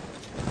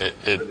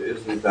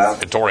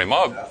it tore him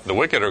up. The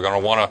wicked are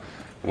going to want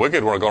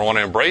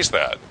to embrace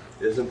that.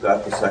 Isn't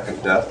that the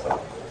second death?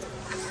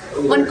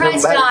 When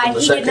Christ died,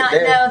 he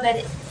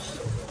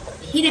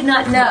did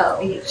not know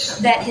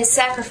that his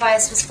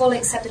sacrifice was fully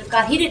accepted of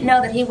God. He didn't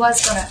know that he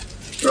was going to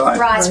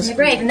rise from the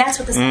grave, and that's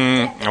what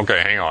the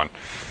Okay, hang on.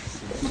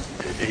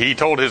 He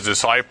told his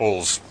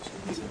disciples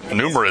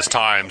numerous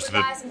times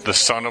that the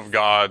Son of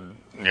God,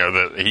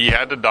 that he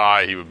had to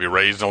die, he would be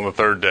raised on the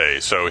third day.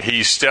 So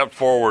he stepped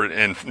forward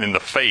in the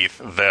faith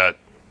that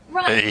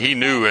he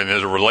knew in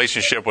his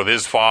relationship with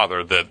his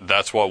Father that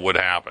that's what would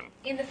happen.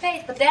 In the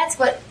faith, but that's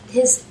what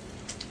his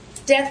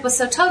death was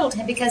so total to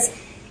him, because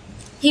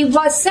he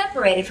was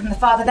separated from the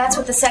Father. That's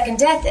what the second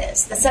death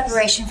is, the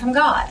separation from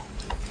God.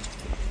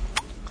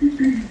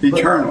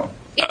 Eternal.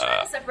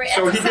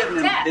 So he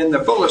didn't, in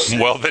the fullest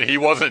sense. Well, then it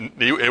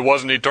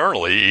wasn't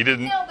eternal. He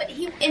didn't. No, but it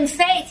was in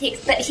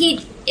faith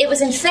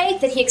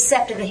that he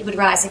accepted that he would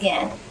rise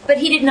again. But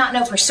he did not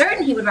know for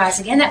certain he would rise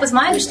again. That was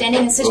my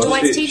understanding in Sister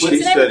White's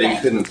teachings and everything. She said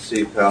he couldn't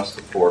see past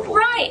the portal.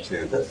 Right.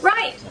 And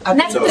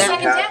that's what the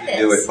second death is. So you have to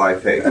do it by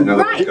faith. In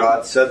other words,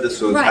 God said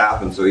this would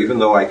happen, so even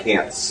though I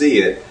can't see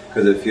it,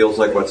 because it feels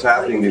like what's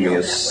happening to me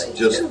is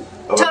just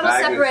of total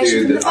a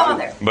separation from the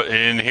Father. But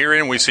in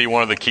herein we see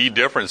one of the key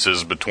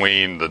differences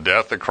between the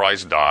death that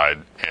Christ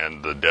died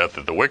and the death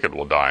that the wicked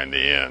will die in the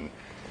end.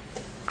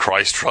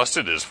 Christ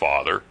trusted his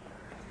Father.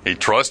 He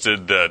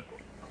trusted that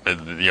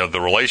the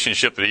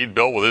relationship that he'd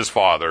built with his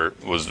Father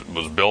was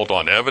built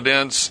on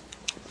evidence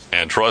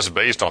and trust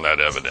based on that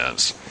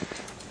evidence.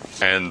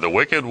 And the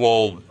wicked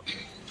will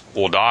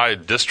die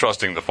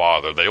distrusting the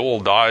Father. They will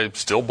die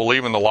still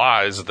believing the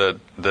lies that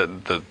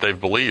they've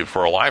believed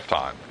for a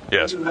lifetime.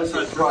 Yes?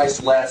 That's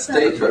Christ's last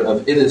statement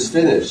of "it is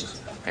finished."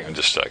 Hang on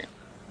just a second.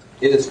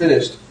 It is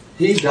finished.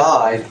 He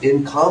died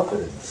in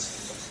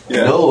confidence,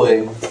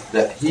 knowing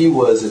that he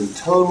was in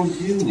total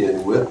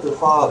union with the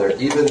Father,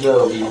 even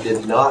though he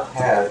did not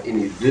have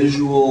any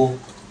visual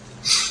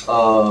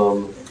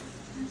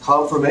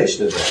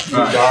confirmation of that. He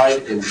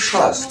died in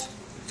trust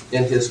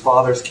in his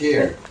Father's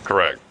care.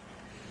 Correct.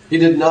 He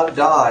did not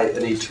die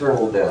an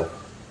eternal death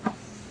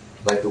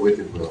like the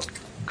wicked will.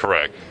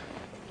 Correct.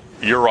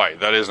 You're right.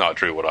 That is not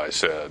true what I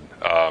said.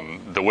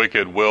 The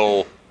wicked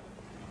will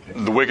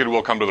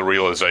come to the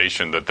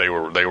realization that they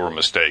were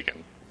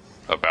mistaken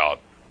about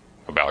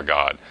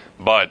God.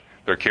 But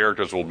their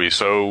characters will be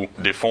so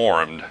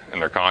deformed and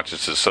their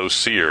consciences so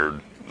seared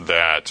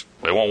that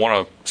they won't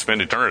want to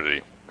spend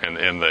eternity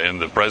in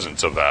the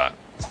presence of that.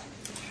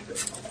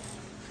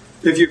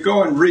 If you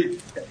want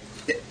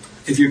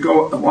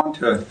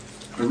to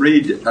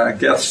read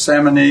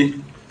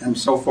Gethsemane and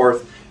so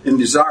forth in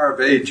Desire of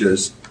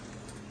Ages,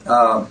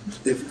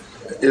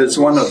 is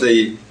one of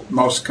the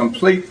most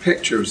complete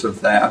pictures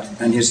of that,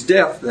 and his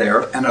death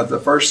there, and of the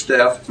first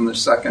death and the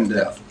second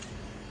death.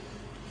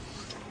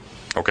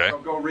 Okay. So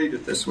go read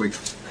it this week.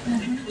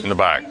 In the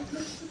back.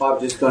 I'm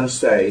just going to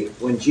say,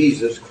 when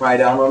Jesus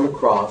cried out on the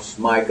cross,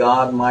 my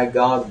God,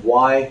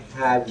 why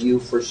have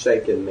you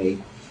forsaken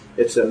me?"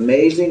 It's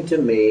amazing to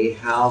me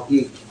how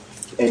he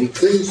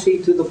couldn't see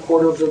through the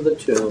portals of the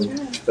tomb,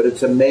 but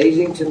it's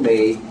amazing to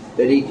me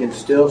that he can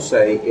still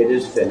say, "It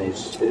is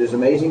finished." It is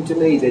amazing to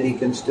me that he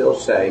can still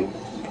say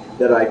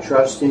that I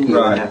trust in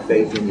you and have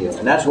faith in you.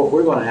 And that's what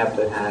we're going to have,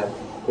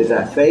 is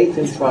that faith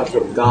and trust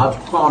of God's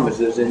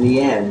promises in the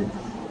end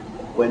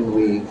when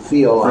we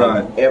feel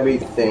like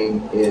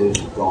everything is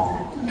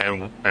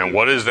gone. And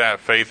what is that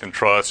faith and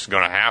trust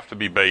going to have to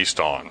be based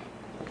on?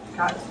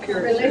 A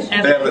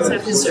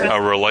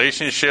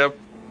relationship,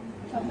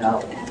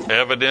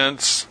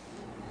 evidence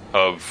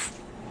of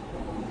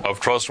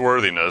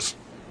trustworthiness.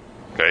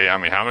 Okay, I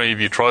mean, how many of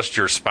you trust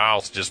your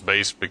spouse just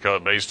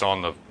based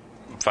on the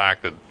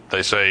fact that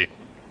they say,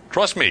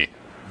 "Trust me"?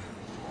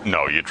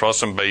 No, you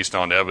trust him based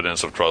on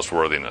evidence of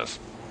trustworthiness.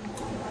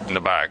 In the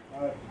back.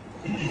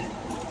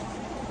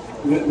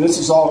 This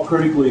is all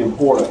critically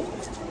important,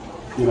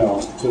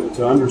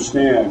 to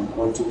understand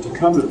or to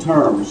come to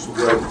terms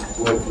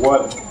with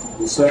what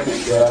the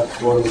second death,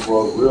 quote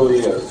unquote, really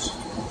is.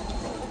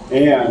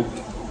 And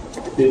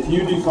if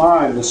you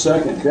define the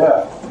second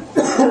death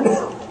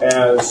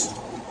as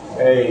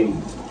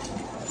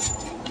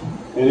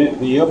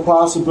the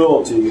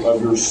impossibility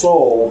of your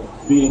soul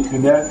being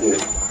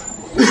connected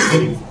with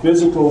a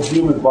physical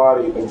human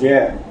body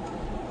again,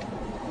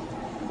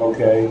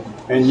 okay,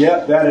 and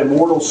yet that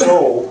immortal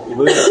soul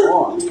lives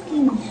on.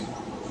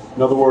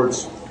 In other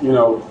words,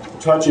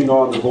 touching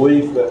on the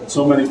belief that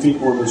so many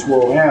people in this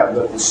world have,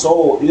 that the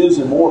soul is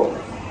immortal,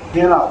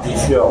 cannot be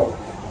killed,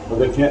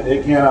 or it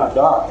cannot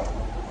die.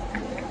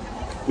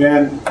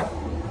 Then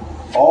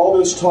all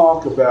this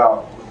talk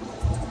about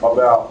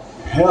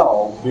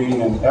hell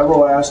being an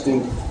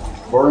everlasting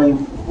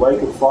burning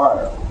lake of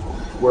fire,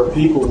 where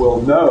people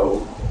will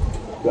know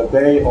that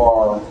they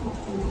are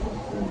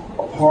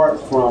apart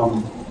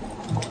from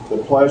the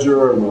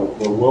pleasure and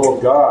the will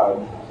of God,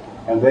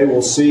 and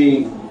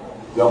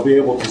they'll be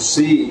able to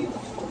see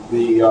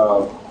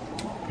the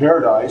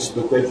paradise,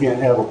 but they can't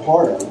have a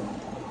part in it.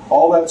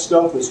 All that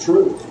stuff is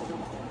true,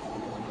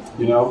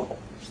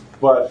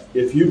 But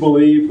if you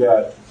believe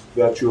that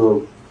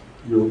you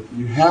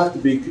have to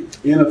be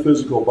in a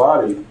physical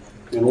body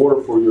in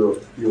order for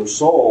your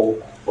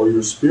soul or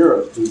your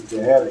spirit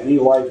to have any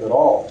life at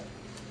all,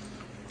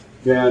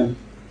 then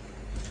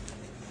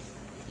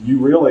you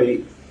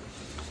really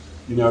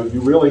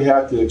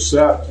have to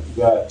accept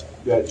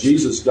that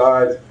Jesus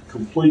died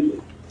completely,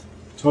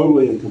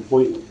 totally and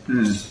completely,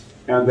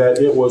 and that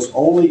it was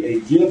only a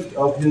gift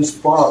of his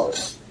Father,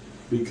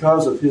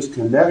 because of his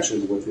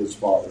connection with his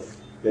Father,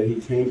 that he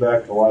came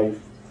back to life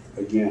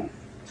again,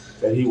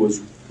 that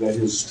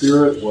his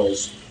spirit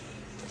was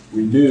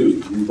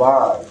renewed,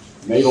 revived,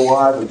 made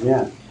alive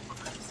again.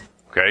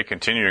 Okay,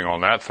 continuing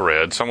on that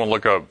thread, someone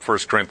look up 1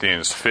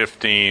 Corinthians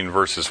 15,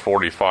 verses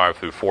 45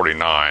 through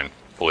 49,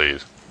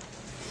 please.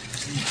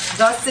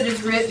 Thus it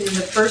is written,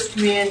 the first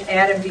man,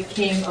 Adam,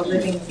 became a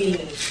living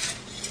being.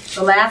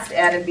 The last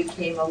Adam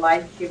became a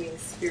life-giving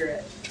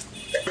spirit.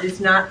 It is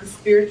not the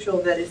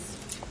spiritual that is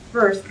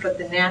first, but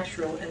the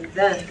natural, and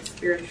then the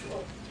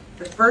spiritual.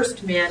 The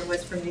first man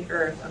was from the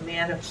earth, a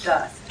man of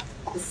dust.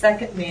 The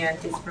second man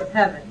is from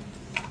heaven.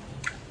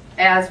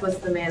 As was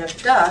the man of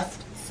dust,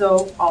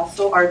 so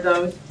also are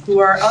those who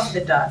are of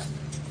the dust.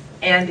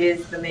 And as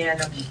is the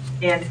man of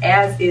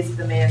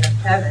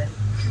heaven,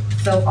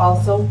 so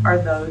also are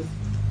those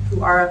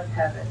who are of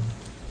heaven.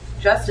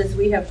 Just as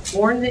we have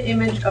borne the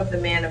image of the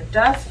man of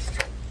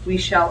dust, we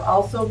shall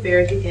also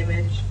bear the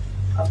image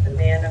of the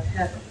man of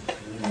heaven.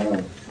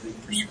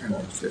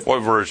 What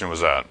version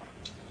was that?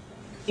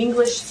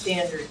 English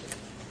Standard.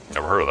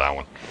 Never heard of that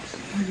one.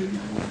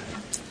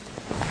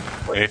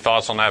 Any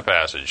thoughts on that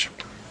passage?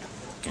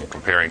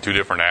 Comparing two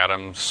different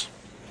Adams,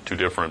 two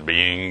different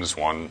beings,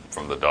 one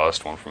from the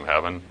dust, one from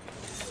heaven.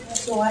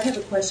 So I have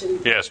a question.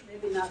 Yes.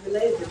 Maybe not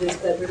related to this,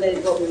 but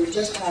related to what we were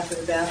just talking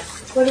about.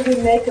 What do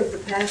we make of the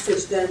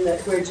passage then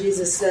where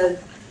Jesus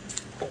said,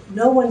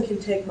 "No one can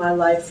take my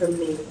life from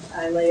me.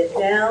 I lay it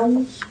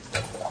down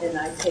and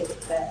I take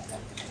it back"?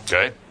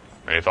 Okay.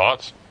 Any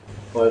thoughts?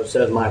 Well, it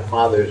says my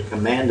Father has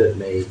commanded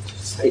me to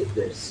say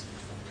this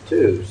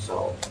too,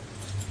 so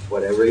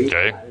whatever he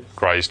says.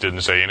 Christ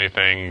didn't say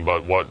anything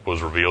but what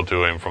was revealed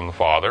to him from the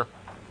Father.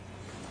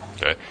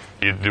 Okay.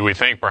 Do we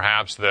think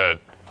perhaps that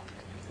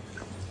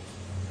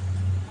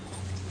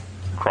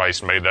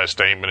Christ made that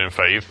statement in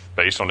faith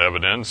based on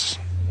evidence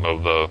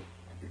of the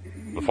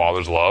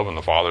Father's love and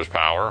the Father's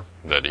power,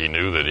 that he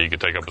knew that he could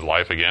take up his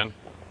life again?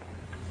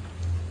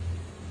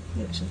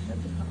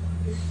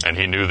 And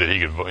he knew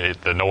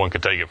that no one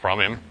could take it from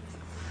him,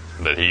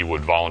 that he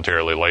would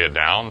voluntarily lay it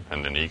down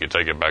and then he could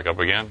take it back up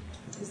again?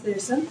 Because there are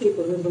some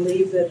people who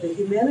believe that the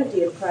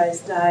humanity of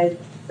Christ died,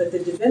 but the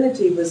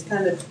divinity was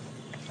kind of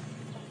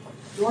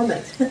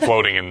dormant.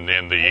 Floating in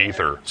the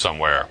ether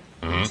somewhere.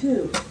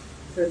 Mm-hmm.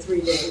 For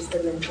 3 days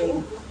and then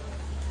came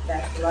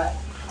back to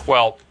life.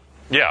 Well,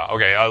 yeah,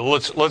 okay.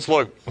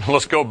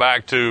 Let's go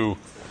back to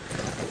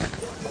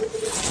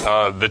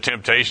the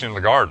temptation in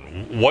the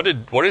garden. What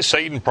did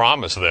Satan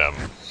promise them?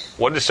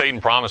 What did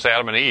Satan promise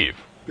Adam and Eve?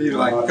 Be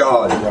like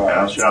God.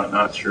 Thou shalt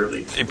not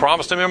surely. He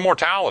promised them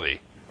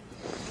immortality.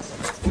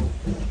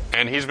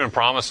 And he's been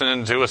promising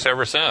it to us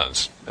ever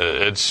since.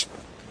 It's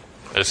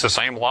the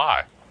same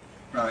lie.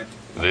 Right.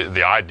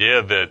 The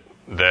idea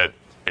that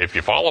if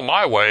you follow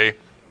my way,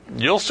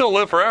 you'll still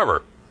live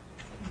forever.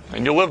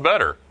 And you'll live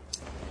better.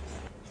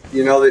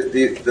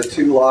 The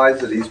two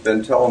lies that he's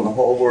been telling the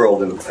whole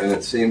world, and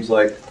it seems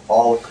like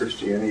all of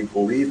Christianity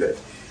believe it,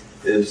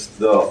 is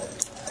the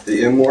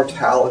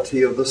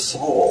immortality of the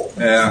soul.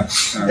 Yeah.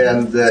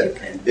 And that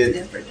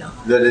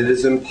it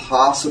is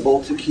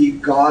impossible to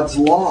keep God's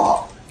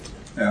law.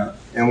 Yeah.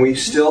 And we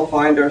still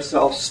find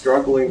ourselves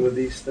struggling with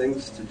these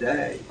things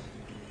today.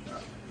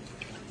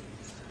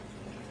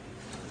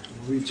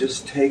 We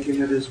just take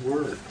him at his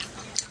word.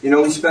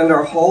 We spend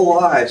our whole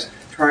lives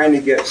trying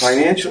to get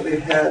financially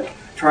ahead,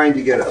 trying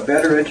to get a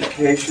better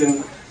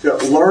education,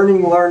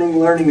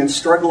 learning, and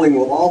struggling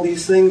with all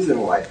these things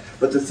in life.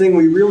 But the thing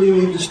we really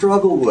need to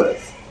struggle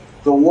with,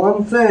 the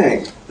one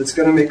thing that's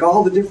going to make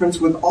all the difference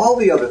with all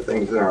the other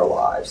things in our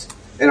lives,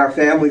 in our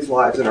families'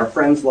 lives, in our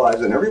friends'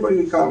 lives, and everybody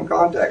we come in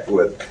contact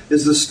with,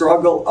 is the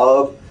struggle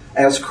of,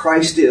 as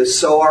Christ is,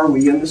 so are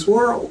we in this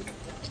world.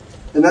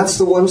 And that's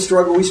the one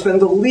struggle we spend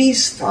the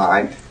least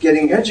time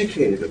getting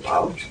educated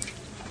about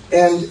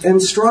and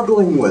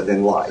struggling with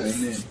in life.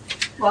 Amen.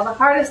 Well, the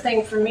hardest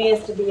thing for me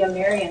is to be a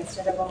Mary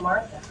instead of a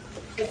Martha.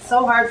 It's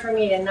so hard for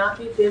me to not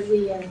be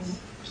busy and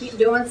keep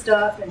doing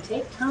stuff and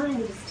take time.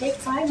 Just take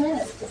 5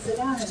 minutes to sit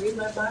down and read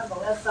my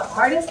Bible. That's the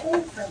hardest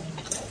thing for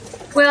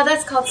me. Well,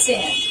 that's called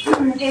sin.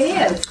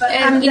 It is. But,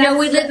 and,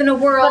 we live in a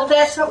world... But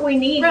that's what we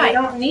need. Right. We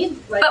don't need...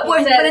 Like but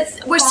we're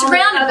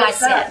surrounded by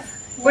sin.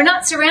 We're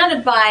not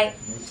surrounded by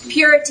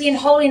purity and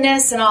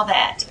holiness and all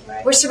that.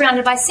 Right. We're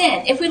surrounded by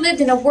sin. If we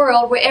lived in a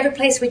world where every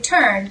place we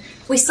turned,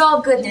 we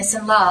saw goodness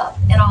and love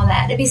and all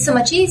that, it'd be so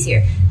much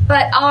easier.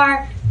 But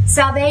our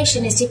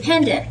salvation is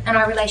dependent on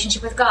our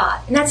relationship with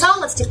God. And that's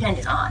all it's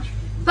dependent on.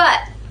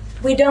 But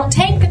we don't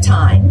take the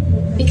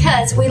time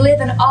because we live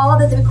in all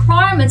of the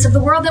requirements of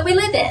the world that we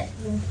live in.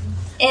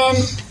 And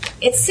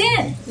it's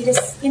sin. We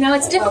just,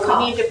 it's difficult. Well,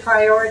 we need to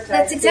prioritize.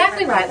 That's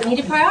exactly right. We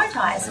need to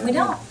prioritize, and we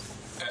don't.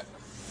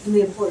 And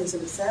the importance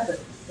of the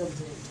Sabbath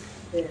comes in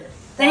there.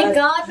 Thank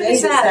God for the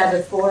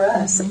Sabbath. For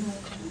us.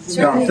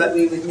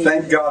 Mm-hmm.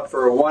 Thank God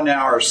for a 1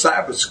 hour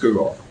Sabbath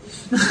school.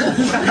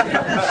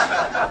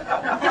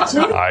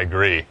 I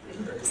agree.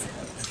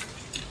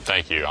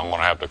 Thank you. I'm going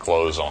to have to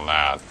close on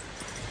that.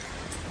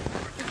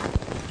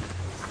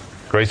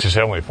 Gracious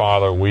Heavenly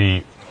Father,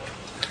 we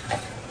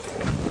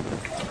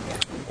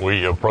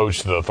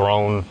approach the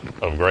throne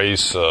of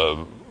grace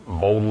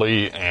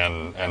boldly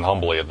and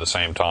humbly at the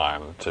same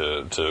time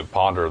to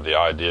ponder the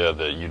idea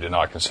that you did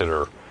not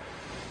consider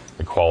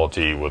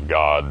equality with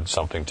God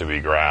something to be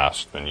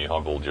grasped, and you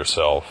humbled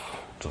yourself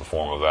to the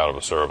form of that of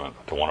a servant,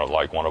 to one of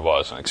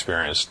us, and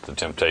experienced the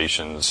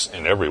temptations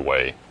in every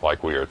way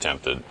like we are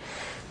tempted. And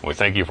we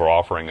thank you for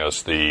offering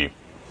us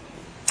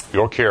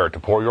your character,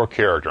 pour your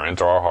character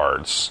into our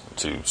hearts,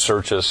 to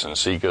search us and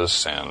seek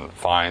us and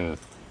find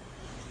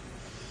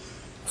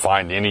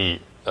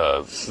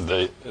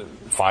the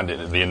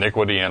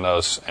iniquity in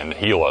us and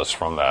heal us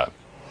from that.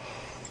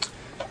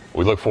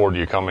 We look forward to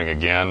you coming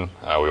again.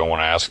 We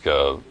want to ask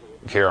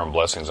care and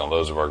blessings on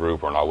those of our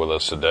group who are not with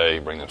us today.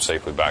 Bring them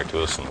safely back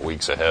to us in the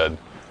weeks ahead.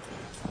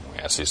 We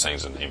ask these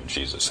things in the name of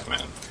Jesus.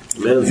 Amen.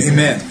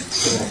 Amen.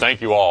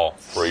 Thank you all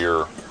for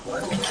your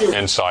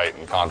insight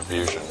and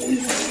contribution.